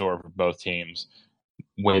has in store for both teams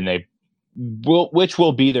when which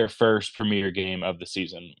will be their first premier game of the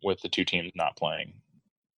season with the two teams not playing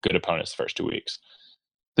good opponents the first 2 weeks.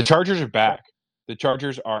 The Chargers are back. The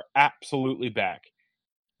Chargers are absolutely back.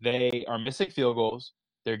 They are missing field goals.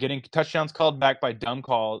 They're getting touchdowns called back by dumb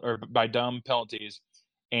calls or by dumb penalties,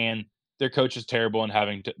 and their coach is terrible and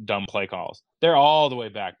having dumb play calls. They're all the way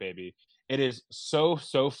back, baby. It is so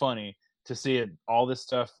funny to see all this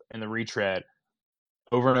stuff in the retread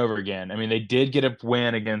over and over again. I mean, they did get a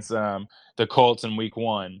win against the Colts in week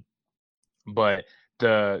 1, but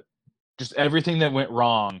just everything that went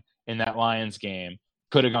wrong in that Lions game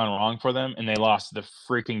could have gone wrong for them, and they lost to the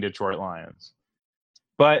freaking Detroit Lions.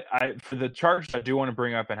 But for the Chargers, I do want to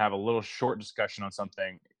bring up and have a little short discussion on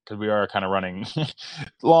something because we are kind of running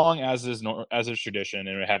long as is tradition,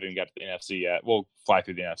 and we haven't even got to the NFC yet. We'll fly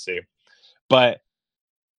through the NFC. But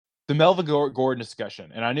the Melvin Gordon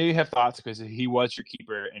discussion, and I knew you have thoughts because he was your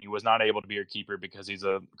keeper, and he was not able to be your keeper because he's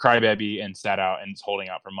a crybaby and sat out and is holding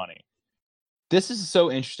out for money. This is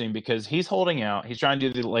so interesting because he's holding out. He's trying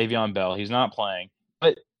to do the Le'Veon Bell. He's not playing.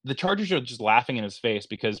 But the Chargers are just laughing in his face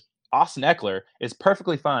because Austin Eckler is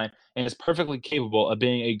perfectly fine and is perfectly capable of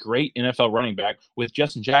being a great NFL running back with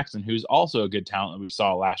Justin Jackson, who's also a good talent that we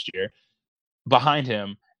saw last year, behind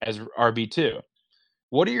him as RB2.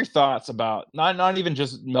 What are your thoughts about not even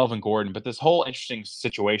just Melvin Gordon, but this whole interesting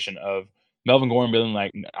situation of Melvin Gordon being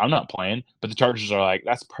like, I'm not playing, but the Chargers are like,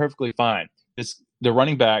 that's perfectly fine. The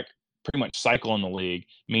running back pretty much cycle in the league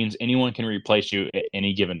means anyone can replace you at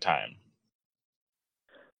any given time.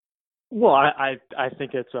 Well, I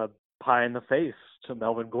think it's a pie in the face to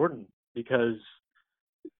Melvin Gordon because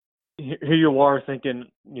here you are thinking,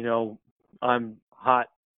 I'm hot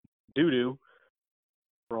doo-doo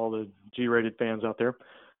for all the G-rated fans out there.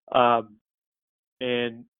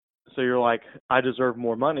 And so you're like, I deserve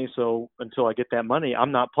more money, so until I get that money,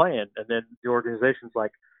 I'm not playing. And then the organization's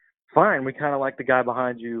like, fine, we kind of like the guy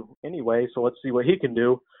behind you anyway, so let's see what he can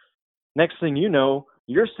do. Next thing you know,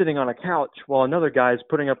 you're sitting on a couch while another guy's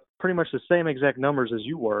putting up pretty much the same exact numbers as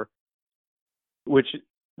you were, which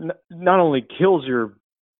not only kills your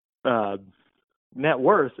net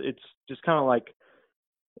worth, it's just kind of like,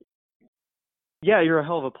 yeah, you're a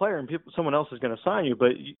hell of a player, and someone else is going to sign you,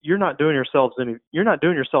 but you're not doing yourself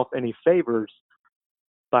any favors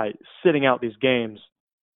by sitting out these games,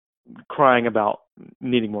 crying about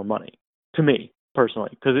needing more money. To me personally,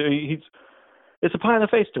 because it's a pie in the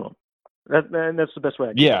face to him. And that's the best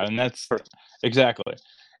way. And that's exactly.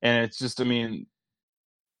 And it's just, I mean,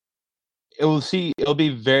 it'll be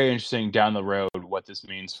very interesting down the road what this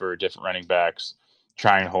means for different running backs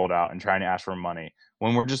trying to hold out and trying to ask for money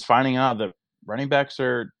when we're just finding out that running backs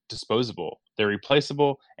are disposable, they're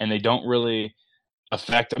replaceable, and they don't really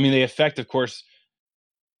affect. I mean, they affect, of course,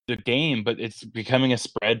 the game, but it's becoming a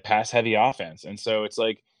spread pass heavy offense, and so it's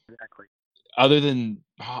like, exactly. Other than,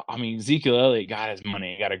 I mean, Ezekiel Elliott got his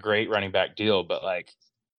money, got a great running back deal, but like,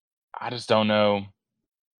 I just don't know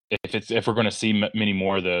if we're going to see many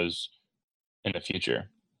more of those in the future.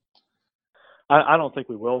 I don't think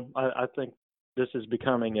we will. I think this is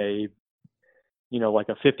becoming a, like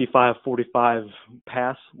a 55-45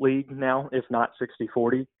 pass league now, if not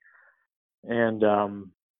 60-40.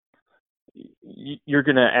 And you're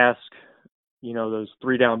going to ask, those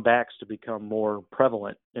 3-down backs to become more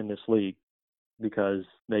prevalent in this league because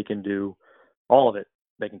they can do all of it.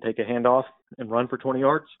 They can take a handoff and run for 20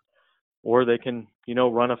 yards, or they can,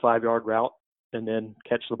 run a 5-yard route and then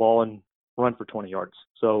catch the ball and run for 20 yards.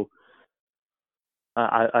 So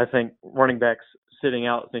I think running backs sitting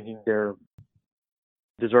out thinking they're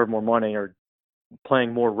deserve more money or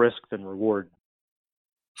playing more risk than reward.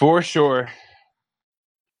 For sure.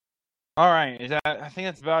 All right, I think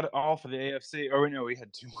that's about all for the AFC. Oh no, we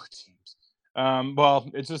had two more teams. Well,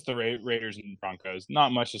 it's just the Raiders and Broncos.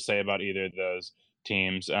 Not much to say about either of those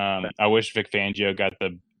teams. I wish Vic Fangio got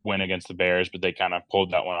the win against the Bears, but they kind of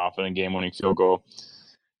pulled that one off in a game-winning field goal.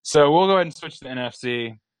 So we'll go ahead and switch to the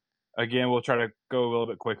NFC. Again, we'll try to go a little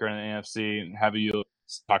bit quicker in the NFC and have you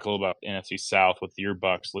talk a little about the NFC South with your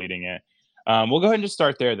Bucs leading it. We'll go ahead and just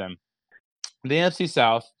start there then. The NFC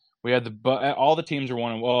South, we had all the teams are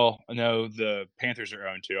 1-1. Well, no, the Panthers are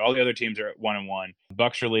 0-2. All the other teams are 1-1. The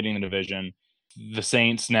Bucs are leading the division. The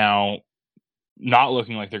Saints now not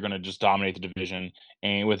looking like they're going to just dominate the division,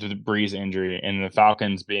 and with the Breeze injury, and the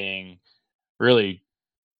Falcons being really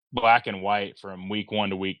black and white from week 1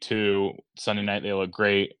 to week 2. Sunday night they look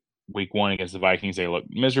great. Week 1 against the Vikings they look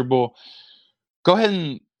miserable. Go ahead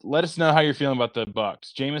and let us know how you're feeling about the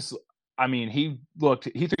Bucs. Jameis, I mean, he threw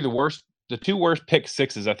the two worst pick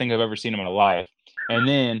sixes I think I've ever seen him in my life, and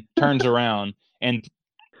then turns around and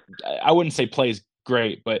I wouldn't say plays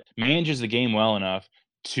great, but manages the game well enough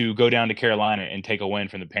to go down to Carolina and take a win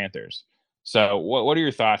from the Panthers. So what are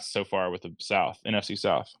your thoughts so far with the South, NFC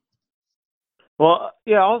South? Well,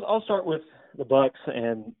 yeah, I'll start with the Bucs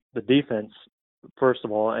and the defense first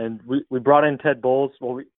of all. And we brought in Ted Bowles.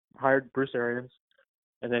 Well, we hired Bruce Arians,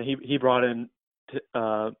 and then he brought in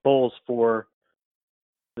Bowles for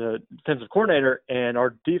the defensive coordinator. And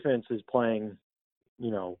our defense is playing,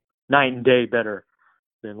 night and day better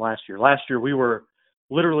than last year. Last year we were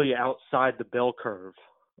literally outside the bell curve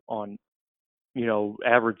on,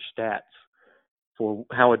 average stats for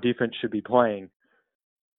how a defense should be playing.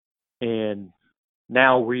 And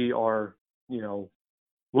now we are,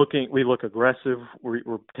 we look aggressive. We're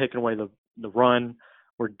taking away the run.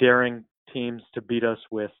 We're daring teams to beat us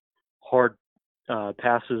with hard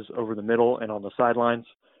passes over the middle and on the sidelines.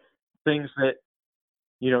 Things that,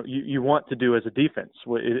 you want to do as a defense.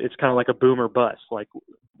 It's kind of like a boom or bust. Like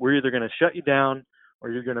we're either going to shut you down or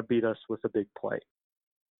you're going to beat us with a big play.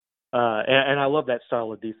 And I love that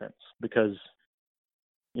style of defense because,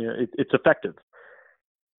 it's effective.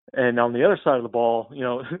 And on the other side of the ball,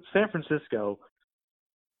 San Francisco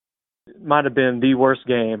might have been the worst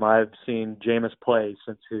game I've seen Jameis play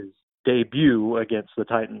since his debut against the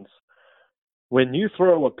Titans. When you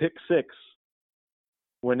throw a pick six,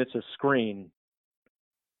 when it's a screen,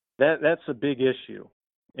 that's a big issue.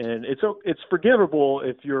 And it's forgivable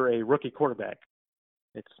if you're a rookie quarterback.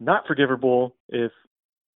 It's not forgivable if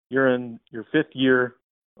you're in your fifth year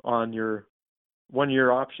on your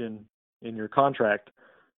 1-year option in your contract,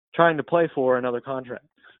 trying to play for another contract.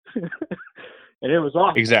 And it was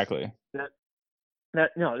awesome. Exactly. That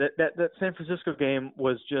San Francisco game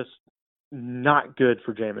was just not good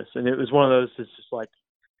for Jameis. And it was one of those, it's just like,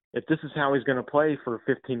 if this is how he's going to play for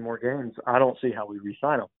 15 more games, I don't see how we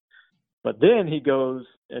re-sign him. But then he goes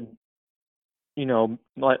and,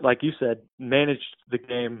 like you said, managed the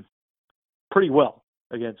game pretty well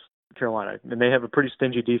against Carolina. And they have a pretty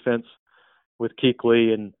stingy defense with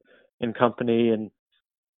Kuechly and company. And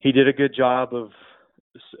he did a good job of,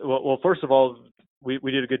 well, first of all, we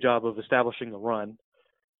did a good job of establishing the run.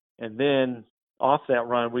 And then off that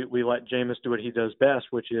run, we let Jameis do what he does best,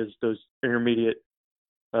 which is those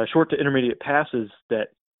short to intermediate passes that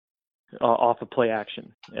off of play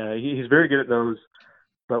action. He's very good at those,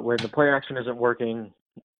 but when the play action isn't working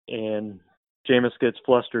and Jameis gets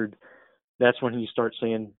flustered, that's when you start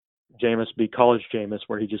seeing Jameis be college Jameis,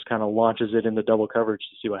 where he just kind of launches it into double coverage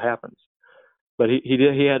to see what happens. But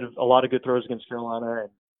he had a lot of good throws against Carolina, and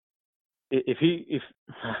it's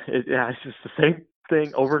just the same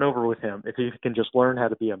thing over and over with him. If he can just learn how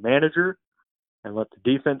to be a manager and let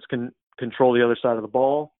the defense control the other side of the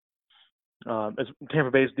ball, as Tampa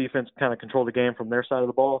Bay's defense kind of control the game from their side of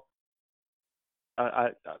the ball, I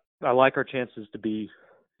like our chances to be,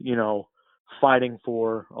 fighting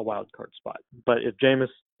for a wild card spot. But if Jameis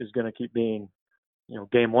is going to keep being,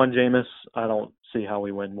 game one Jameis, I don't see how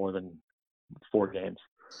we win more than 4 games.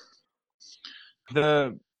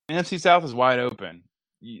 The NFC South is wide open.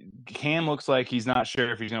 Cam looks like he's not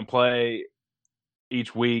sure if he's going to play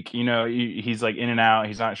each week. He's like in and out.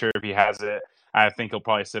 He's not sure if he has it. I think he'll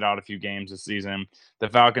probably sit out a few games this season. The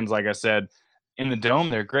Falcons, like I said, in the Dome,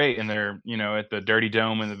 they're great. And they're, at the Dirty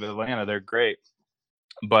Dome in Atlanta, they're great.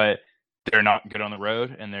 But they're not good on the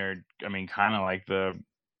road. And they're, kind of like the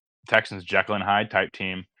Texans, Jekyll and Hyde type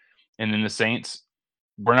team. And then the Saints,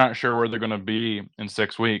 we're not sure where they're going to be in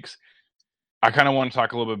 6 weeks. I kind of want to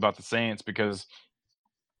talk a little bit about the Saints because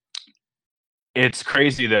it's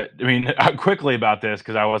crazy that quickly about this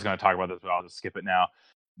because I was going to talk about this, but I'll just skip it now.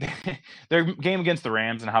 Their game against the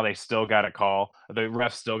Rams and how they still got a call. The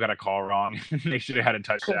refs still got a call wrong. They should have had a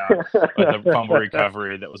touchdown with a fumble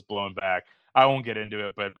recovery that was blown back. I won't get into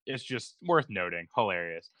it, but it's just worth noting.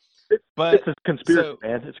 Hilarious. But it's a conspiracy,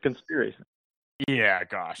 man. It's a conspiracy. Yeah,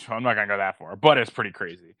 gosh, I'm not gonna go that far, but it's pretty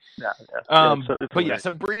crazy. Yeah.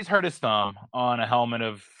 So Breeze hurt his thumb on a helmet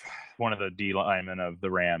of one of the D linemen of the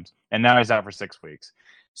Rams, and now he's out for 6 weeks.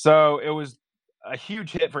 So it was a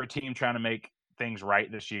huge hit for a team trying to make things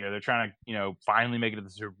right this year. They're trying to, finally make it to the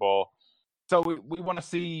Super Bowl. So we want to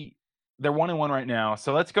see they're 1-1 right now.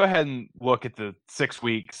 So let's go ahead and look at the 6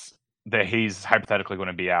 weeks that he's hypothetically going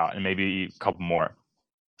to be out, and maybe a couple more.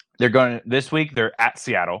 This week. They're at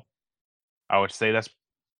Seattle. I would say that's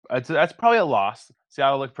probably a loss.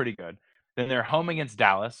 Seattle looked pretty good. Then they're home against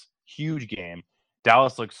Dallas. Huge game.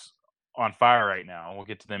 Dallas looks on fire right now. We'll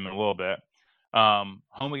get to them in a little bit.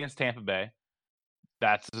 Home against Tampa Bay.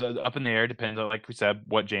 That's up in the air. Depends on, like we said,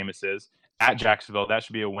 what Jameis is. At Jacksonville, that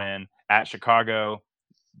should be a win. At Chicago,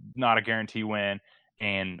 not a guarantee win.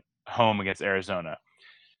 And home against Arizona.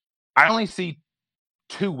 I only see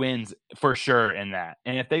 2 wins for sure in that.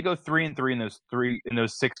 And if they go 3-3 in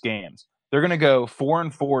those 6 games, they're going to go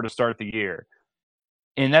 4-4 to start the year.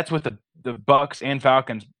 And that's with the Bucks and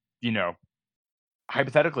Falcons,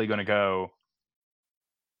 hypothetically going to go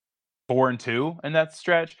 4-2 in that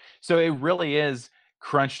stretch. So it really is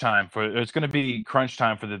crunch time it's going to be crunch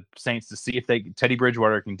time for the Saints to see if Teddy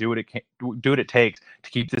Bridgewater can do what it takes to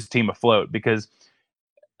keep this team afloat, because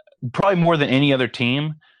probably more than any other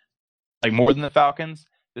team, like more than the Falcons,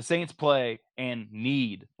 the Saints play and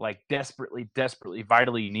need, like desperately,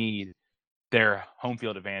 vitally need their home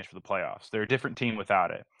field advantage for the playoffs. They're a different team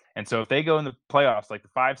without it. And so if they go in the playoffs like the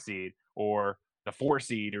 5 seed or the 4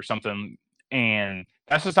 seed or something, and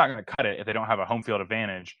that's just not going to cut it if they don't have a home field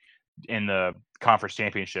advantage in the conference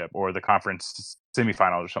championship or the conference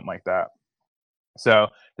semifinals or something like that. So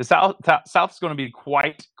the South is going to be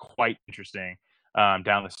quite interesting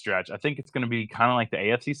down the stretch. I think it's going to be kind of like the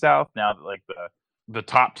AFC South now that like the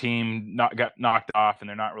top team got knocked off and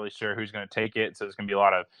they're not really sure who's going to take it. So there's going to be a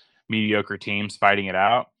lot of mediocre teams fighting it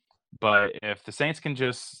out. But if the Saints can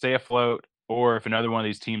just stay afloat, or if another one of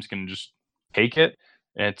these teams can just take it,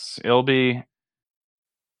 it'll be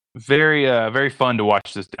very very fun to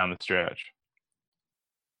watch this down the stretch.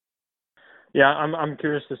 Yeah, I'm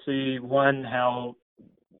curious to see how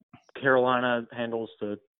Carolina handles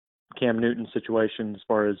the Cam Newton situation as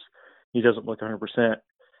far as he doesn't look 100%.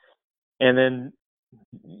 And then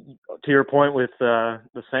to your point with the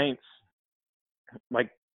Saints, like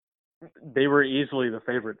they were easily the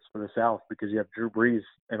favorites for the South because you have Drew Brees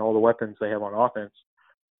and all the weapons they have on offense.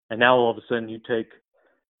 And now all of a sudden you take,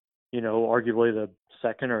 arguably the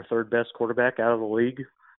second or third best quarterback out of the league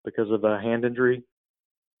because of a hand injury.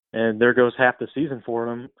 And there goes half the season for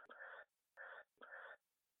them.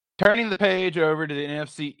 Turning the page over to the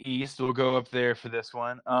NFC East, we'll go up there for this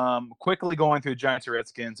one. Quickly going through Giants and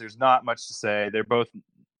Redskins, there's not much to say. They're both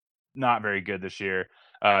not very good this year.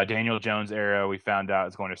 Daniel Jones era, we found out,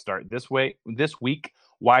 is going to start this week.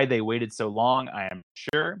 Why they waited so long, I am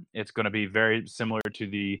sure. It's going to be very similar to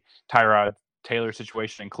the Tyrod Taylor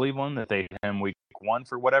situation in Cleveland, that they hit him week 1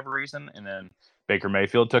 for whatever reason, and then Baker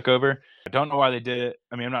Mayfield took over. I don't know why they did it.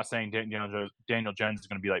 I mean, I'm not saying Daniel Jones is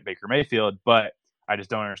going to be like Baker Mayfield, but I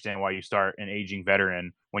just don't understand why you start an aging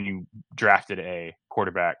veteran when you drafted a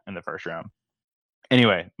quarterback in the first round.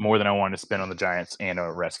 Anyway, more than I wanted to spend on the Giants and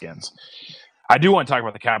Redskins. I do want to talk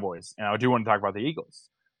about the Cowboys, and I do want to talk about the Eagles.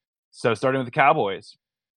 So starting with the Cowboys,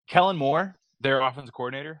 Kellen Moore, their offensive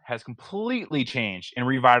coordinator, has completely changed and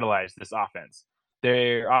revitalized this offense.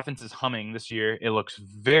 Their offense is humming this year. It looks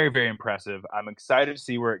very, very impressive. I'm excited to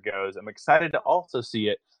see where it goes. I'm excited to also see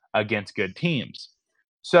it against good teams.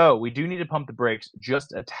 So we do need to pump the brakes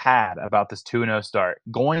just a tad about this 2-0 start.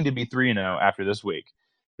 Going to be 3-0 after this week.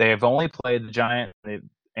 They have only played the Giants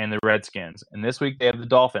and the Redskins. And this week they have the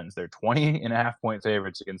Dolphins. They're 20.5-point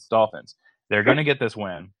favorites against the Dolphins. They're going to get this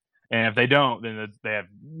win. And if they don't, then they have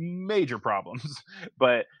major problems.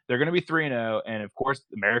 But they're going to be 3-0. And, of course,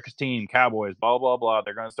 America's team, Cowboys, blah, blah, blah,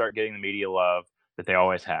 they're going to start getting the media love that they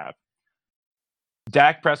always have.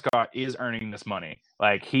 Dak Prescott is earning this money.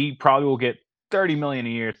 Like, he probably will get $30 million a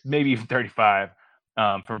year, maybe even 35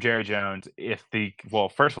 from Jerry Jones.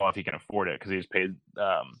 First of all, if he can afford it, because he just paid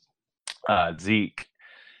Zeke.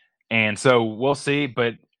 And so we'll see.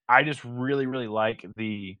 But I just really, really like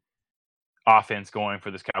the offense going for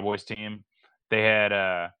this Cowboys team. They had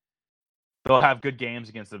they'll have good games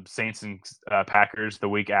against the Saints and Packers the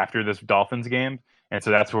week after this Dolphins game, and so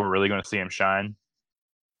that's where we're really going to see them shine.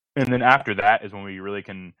 And then after that is when we really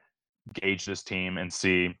can gauge this team and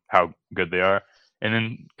see how good they are. And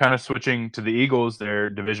then kind of switching to the Eagles, their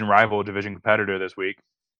division rival, division competitor this week,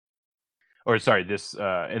 or sorry, this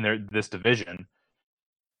division.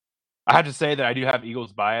 I have to say that I do have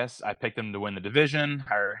Eagles bias. I picked them to win the division,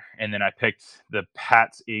 and then I picked the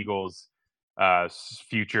Pats Eagles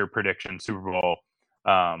future prediction Super Bowl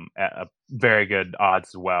at a very good odds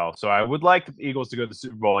as well. So I would like the Eagles to go to the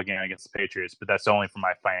Super Bowl again against the Patriots, but that's only for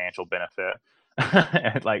my financial benefit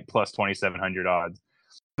at like plus 2,700 odds.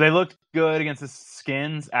 They looked good against the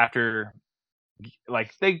Skins after,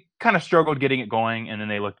 like, they kind of struggled getting it going, and then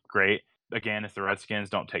they looked great. Again, if the Redskins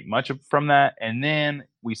don't take much from that. And then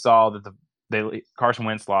we saw that Carson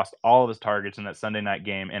Wentz lost all of his targets in that Sunday night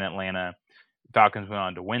game in Atlanta. Falcons went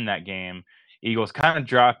on to win that game. Eagles kind of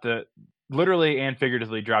dropped it, literally and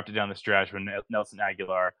figuratively dropped it down the stretch when Nelson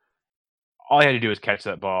Agholor, all he had to do was catch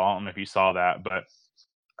that ball. I don't know if you saw that, but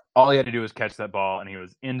all he had to do was catch that ball, and he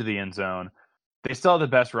was into the end zone. They still have the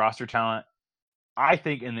best roster talent, I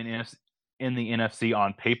think, in the NFC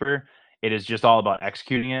on paper. It is just all about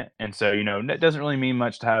executing it. And so, it doesn't really mean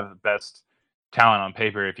much to have the best talent on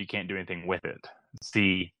paper if you can't do anything with it.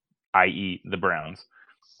 i.e. the Browns.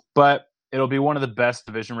 But it'll be one of the best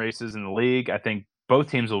division races in the league. I think both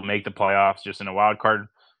teams will make the playoffs just in a wild card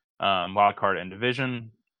and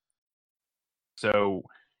division. So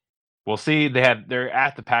we'll see. They're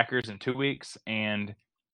at the Packers in 2 weeks, and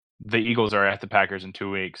the Eagles are at the Packers in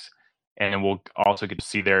 2 weeks. And we'll also get to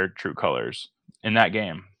see their true colors in that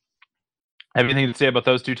game. Have you anything to say about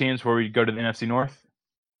those two teams before we go to the NFC North?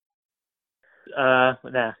 Nah,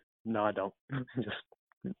 no, I don't. Just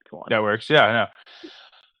go on. That works. Yeah, I know.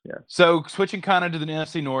 Yeah. So switching kind of to the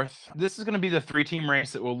NFC North, this is going to be the 3-team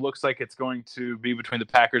race that looks like it's going to be between the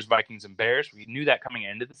Packers, Vikings, and Bears. We knew that coming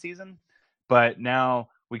into the season, but now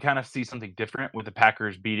we kind of see something different with the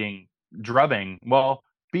Packers drubbing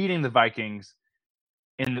the Vikings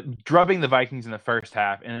drubbing the Vikings in the first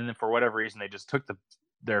half, and then for whatever reason they just took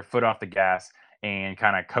their foot off the gas and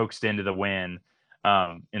kind of coaxed into the win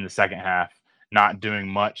in the second half, not doing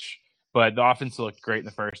much. But the offense looked great in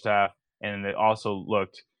the first half, and it also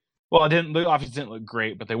looked the offense didn't look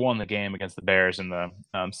great, but they won the game against the Bears in the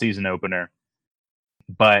season opener.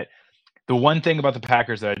 But the one thing about the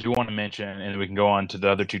Packers that I do want to mention, and we can go on to the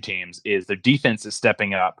other two teams, is their defense is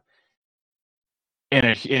stepping up in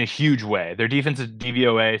a huge way. Their defensive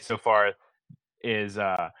DVOA so far is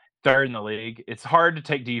third in the league. It's hard to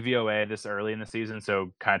take DVOA this early in the season,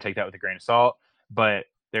 so kind of take that with a grain of salt. But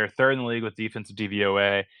they're third in the league with defensive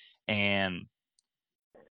DVOA, and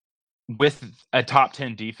with a top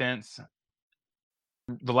 10 defense,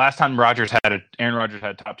 the last time Aaron Rodgers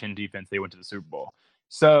had a top 10 defense, they went to the Super Bowl.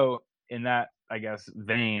 So in that, I guess,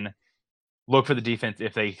 vein, look for the defense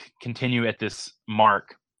if they continue at this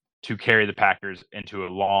mark to carry the Packers into a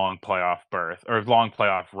long playoff berth or a long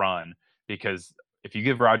playoff run, because if you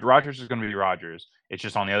give Rodgers is going to be Rodgers. It's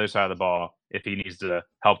just on the other side of the ball if he needs to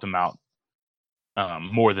help them out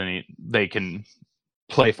more than they can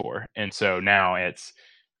play for. And so now it's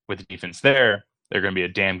with the defense there, they're going to be a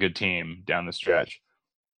damn good team down the stretch.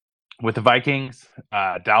 With the Vikings,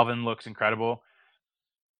 Dalvin looks incredible.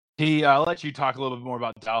 I'll let you talk a little bit more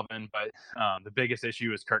about Dalvin, but the biggest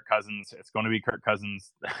issue is Kirk Cousins. It's going to be Kirk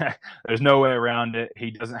Cousins. There's no way around it.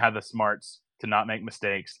 He doesn't have the smarts to not make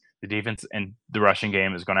mistakes. The defense and the rushing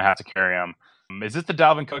game is going to have to carry him. Is this the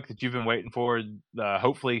Dalvin Cook that you've been waiting for?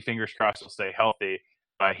 Hopefully, fingers crossed, he'll stay healthy.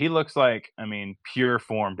 But he looks like, pure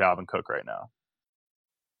form Dalvin Cook right now.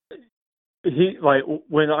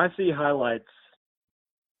 When I see highlights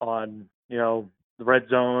on, the Red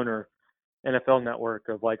Zone or NFL Network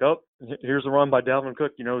of here's a run by Dalvin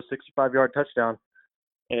Cook, 65-yard touchdown.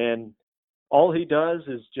 And all he does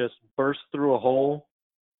is just burst through a hole,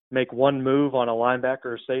 make one move on a linebacker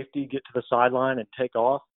or safety, get to the sideline and take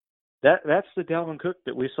off. That's the Dalvin Cook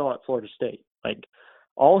that we saw at Florida State.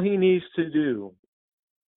 All he needs to do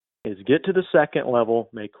is get to the second level,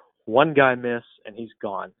 make one guy miss, and he's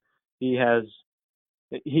gone. He's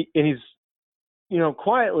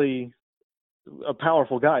quietly a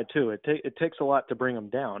powerful guy too. It takes a lot to bring him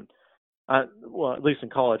down. At least in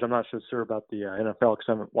college. I'm not so sure about the NFL because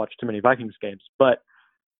I haven't watched too many Vikings games. But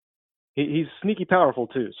he's sneaky powerful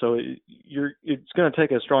too. So it's going to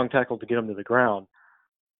take a strong tackle to get him to the ground.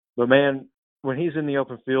 But man, when he's in the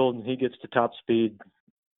open field and he gets to top speed,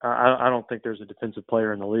 I don't think there's a defensive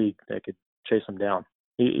player in the league that could chase him down.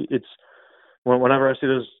 Whenever I see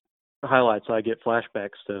those highlights, I get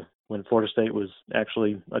flashbacks to when Florida State was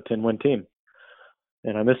actually a 10-win team.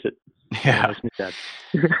 and I miss it. Yeah. It makes me sad.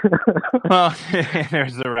 Well,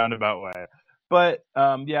 there's a roundabout way. But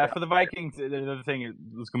for the Vikings, the other thing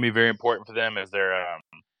that's going to be very important for them is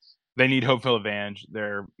they need home field advantage.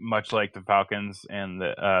 They're much like the Falcons, and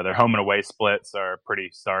their home and away splits are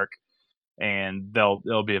pretty stark, and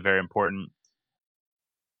they'll be a very important.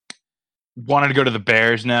 Wanted to go to the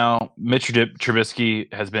Bears now. Mitch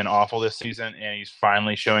Trubisky has been awful this season, and he's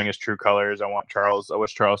finally showing his true colors. I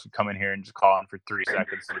wish Charles would come in here and just call him for 3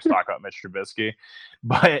 seconds and just talk about Mitch Trubisky.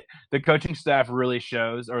 But the coaching staff really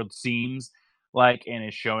shows, or seems like, and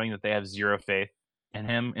is showing that they have zero faith in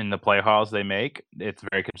him in the play calls they make. It's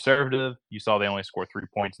very conservative. You saw they only scored 3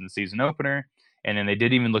 points in the season opener, and then they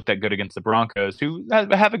didn't even look that good against the Broncos, who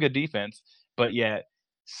have a good defense, but yet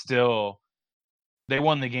still they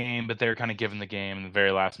won the game, but they were kind of given the game in the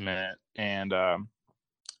very last minute, and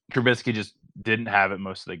Trubisky just didn't have it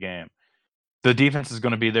most of the game. The defense is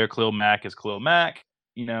going to be there. Khalil Mack is Khalil Mack.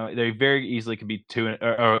 You know, they very easily could be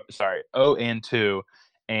 0-2,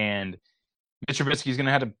 and Mitch Trubisky is going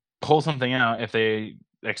to have to pull something out if they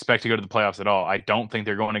expect to go to the playoffs at all. I don't think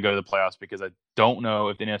they're going to go to the playoffs because I don't know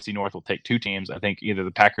if the NFC North will take 2 teams. I think either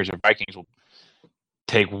the Packers or Vikings will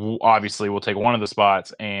take one of the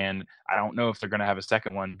spots, and I don't know if they're going to have a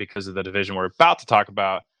second one because of the division we're about to talk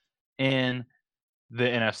about in the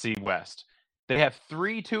NFC West. They have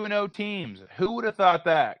 3 2-0 teams. Who would have thought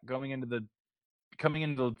that coming into the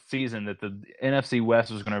season that the NFC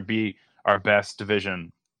West was going to be our best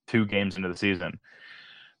division 2 games into the season?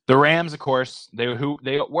 The Rams, of course, they were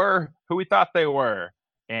who we thought they were,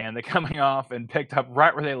 and they're coming off and picked up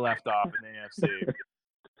right where they left off in the NFC.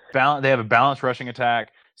 They have a balanced rushing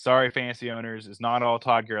attack. Sorry, fantasy owners, it's not all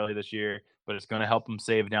Todd Gurley this year, but it's going to help them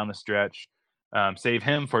save down the stretch, save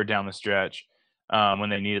him for down the stretch when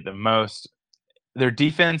they need it the most. Their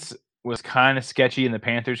defense was kind of sketchy in the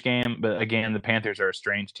Panthers game, but again, the Panthers are a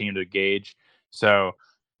strange team to gauge, so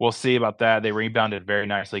we'll see about that. They rebounded very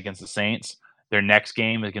nicely against the Saints. Their next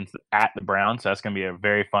game is at the Browns, so that's going to be a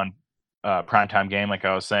very fun primetime game, like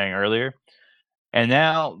I was saying earlier. And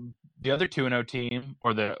now the other 2-0 team,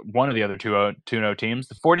 or one of the other 2-0 teams,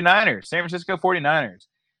 the 49ers, San Francisco 49ers.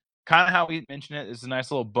 Kind of how we mentioned it, is a nice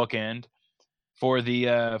little bookend for the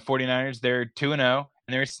 49ers. They're 2-0, and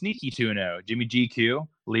they're a sneaky 2-0. Jimmy GQ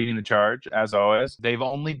leading the charge, as always. They've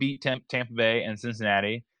only beat Tampa Bay and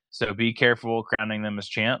Cincinnati, so be careful crowning them as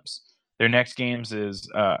champs. Their next games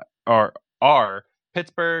are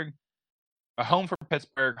Pittsburgh, a home for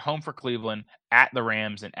Pittsburgh, home for Cleveland, at the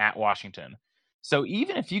Rams, and at Washington. So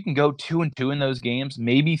even if you can go 2-2 in those games,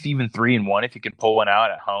 maybe even 3-1 if you can pull one out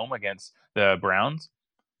at home against the Browns,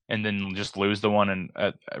 and then just lose the one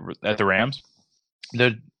at the Rams,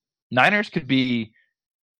 the Niners could be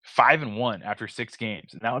 5-1 after 6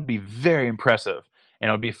 games, and that would be very impressive, and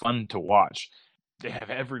it would be fun to watch. They have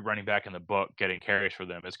every running back in the book getting carries for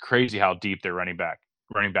them. It's crazy how deep their running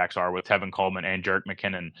backs are, with Tevin Coleman and Jerick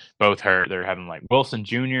McKinnon both hurt. They're having like Wilson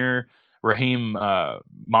Jr., Raheem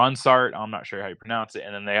Monsart, I'm not sure how you pronounce it,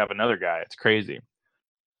 and then they have another guy. It's crazy.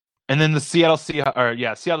 And then the Seattle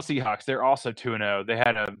Seahawks, they're also 2-0. They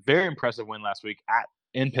had a very impressive win last week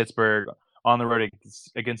in Pittsburgh on the road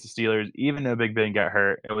against the Steelers. Even though Big Ben got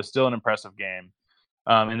hurt, it was still an impressive game.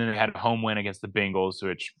 And then they had a home win against the Bengals,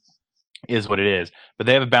 which is what it is. But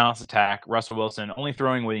they have a balanced attack. Russell Wilson only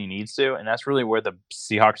throwing when he needs to, and that's really where the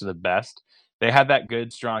Seahawks are the best. They have that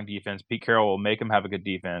good, strong defense. Pete Carroll will make them have a good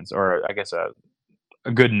defense, or I guess a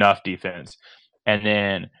good enough defense. And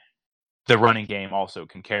then the running game also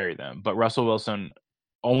can carry them. But Russell Wilson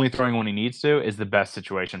only throwing when he needs to is the best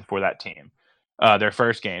situation for that team. Their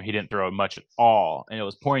first game, he didn't throw much at all, and it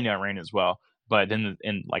was pouring down rain as well. But then,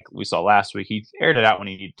 like we saw last week, he aired it out when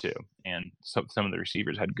he needed to, and some of the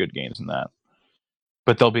receivers had good games in that.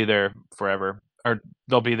 But they'll be there forever, or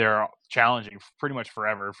they'll be there challenging pretty much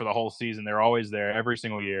forever for the whole season. They're always there every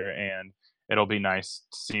single year, and it'll be nice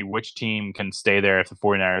to see which team can stay there if the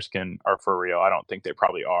 49ers are for real. I don't think they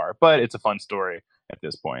probably are, but it's a fun story at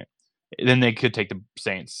this point. Then they could take the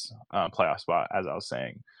Saints playoff spot, as I was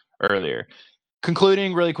saying earlier.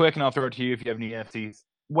 Concluding really quick, and I'll throw it to you if you have any NFC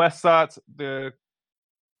West thoughts. The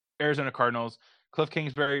Arizona Cardinals, Cliff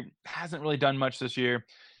Kingsbury hasn't really done much this year.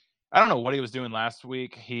 I don't know what he was doing last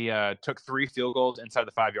week. He took 3 field goals inside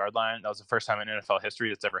the 5-yard line. That was the first time in NFL history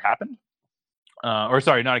that's ever happened.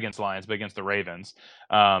 Not against the Lions, but against the Ravens.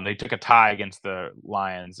 They took a tie against the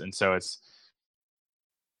Lions, and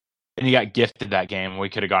he got gifted that game. We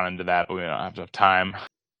could have gone into that, but we don't have enough time.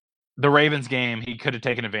 The Ravens game, he could have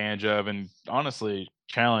taken advantage of and honestly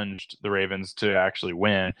challenged the Ravens to actually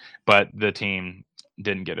win, but the team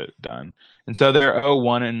didn't get it done. And so they're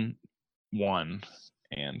 0-1-1.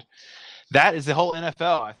 And that is the whole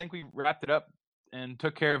NFL. I think we wrapped it up and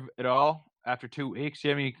took care of it all after 2 weeks. Do you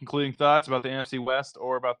have any concluding thoughts about the NFC West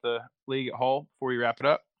or about the league at whole before we wrap it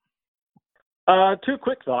up? Two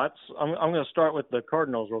quick thoughts. I'm going to start with the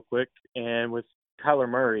Cardinals real quick and with Kyler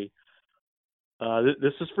Murray.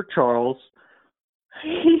 This is for Charles.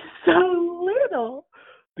 He's so little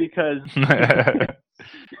because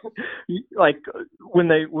like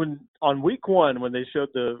when on week 1 when they showed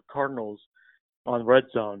the Cardinals on red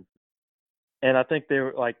zone, and I think they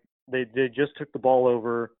were like they just took the ball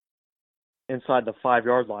over inside the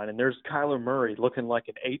 5-yard line, and there's Kyler Murray looking like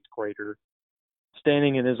an 8th grader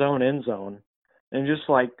standing in his own end zone, and just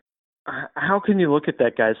like, how can you look at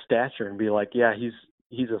that guy's stature and be like, yeah,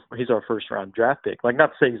 he's our first round draft pick? Like, not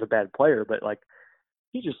to say he's a bad player, but like,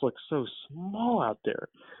 he just looks so small out there.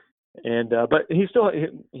 And but he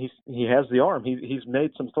has the arm. He's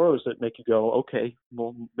made some throws that make you go, okay,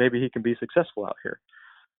 well, maybe he can be successful out here.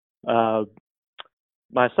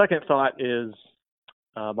 My second thought is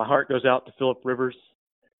my heart goes out to Phillip Rivers.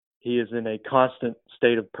 He is in a constant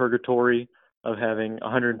state of purgatory of having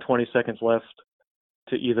 120 seconds left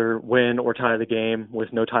to either win or tie the game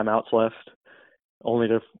with no timeouts left, only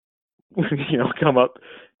to come up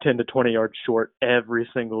 10 to 20 yards short every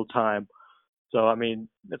single time. So, I mean,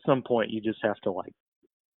 at some point you just have to, like,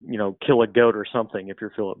 kill a goat or something if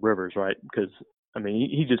you're Phillip Rivers, right? Because, I mean,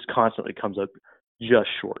 he just constantly comes up just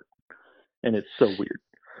short, and it's so weird.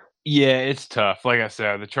 Yeah, it's tough. Like I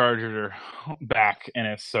said, the Chargers are back, and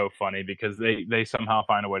it's so funny because they somehow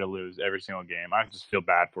find a way to lose every single game. I just feel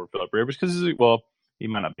bad for Phillip Rivers because, he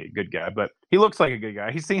might not be a good guy, but he looks like a good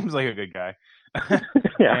guy. He seems like a good guy.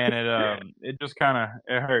 Yeah. And it just kind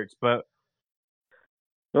of hurts. But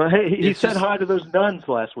well, hey, he said hi to those nuns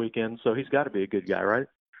last weekend, so he's got to be a good guy, right?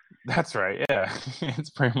 That's right. Yeah, it's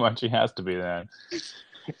pretty much he has to be that.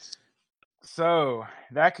 So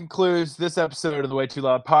that concludes this episode of the Way Too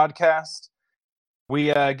Loud podcast. We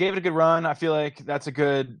gave it a good run. I feel like that's a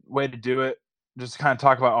good way to do it. Just kind of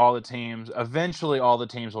talk about all the teams. Eventually, all the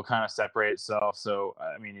teams will kind of separate itself. So,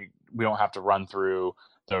 I mean, we don't have to run through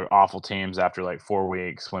the awful teams after like 4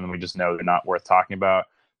 weeks when we just know they're not worth talking about.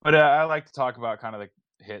 But I like to talk about kind of the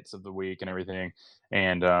hits of the week and everything.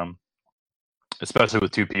 And especially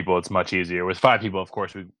with 2 people, it's much easier. With 5 people, of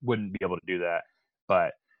course, we wouldn't be able to do that.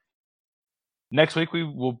 But next week, we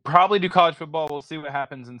will probably do college football. We'll see what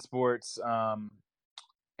happens in sports. And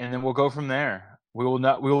then we'll go from there. We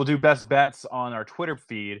will do best bets on our Twitter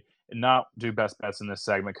feed and not do best bets in this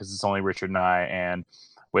segment because it's only Richard and I. And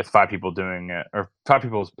with 5 people doing it, or 5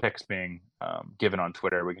 people's picks being given on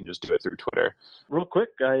Twitter, we can just do it through Twitter. Real quick,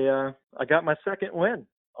 I got my second win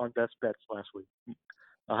on best bets last week.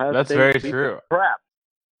 Ohio That's State very beat true. The crap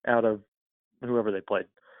out of whoever they played.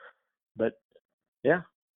 But yeah,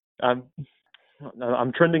 I'm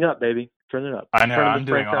trending up, baby. Trending up. I know I'm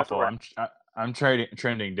doing awful. I'm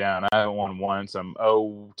trending down. I haven't won once. I'm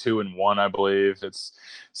 0-2-1, I believe. It's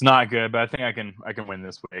not good, but I think I can win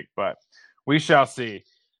this week. But we shall see.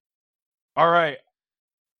 All right.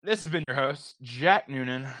 This has been your host, Jack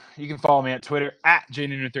Noonan. You can follow me at Twitter at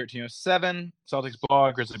JNoonan1307. Celtics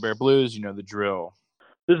blog, Grizzly Bear Blues. You know the drill.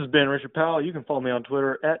 This has been Richard Powell. You can follow me on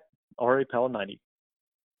Twitter at RAPowell90.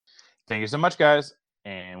 Thank you so much, guys,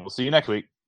 and we'll see you next week.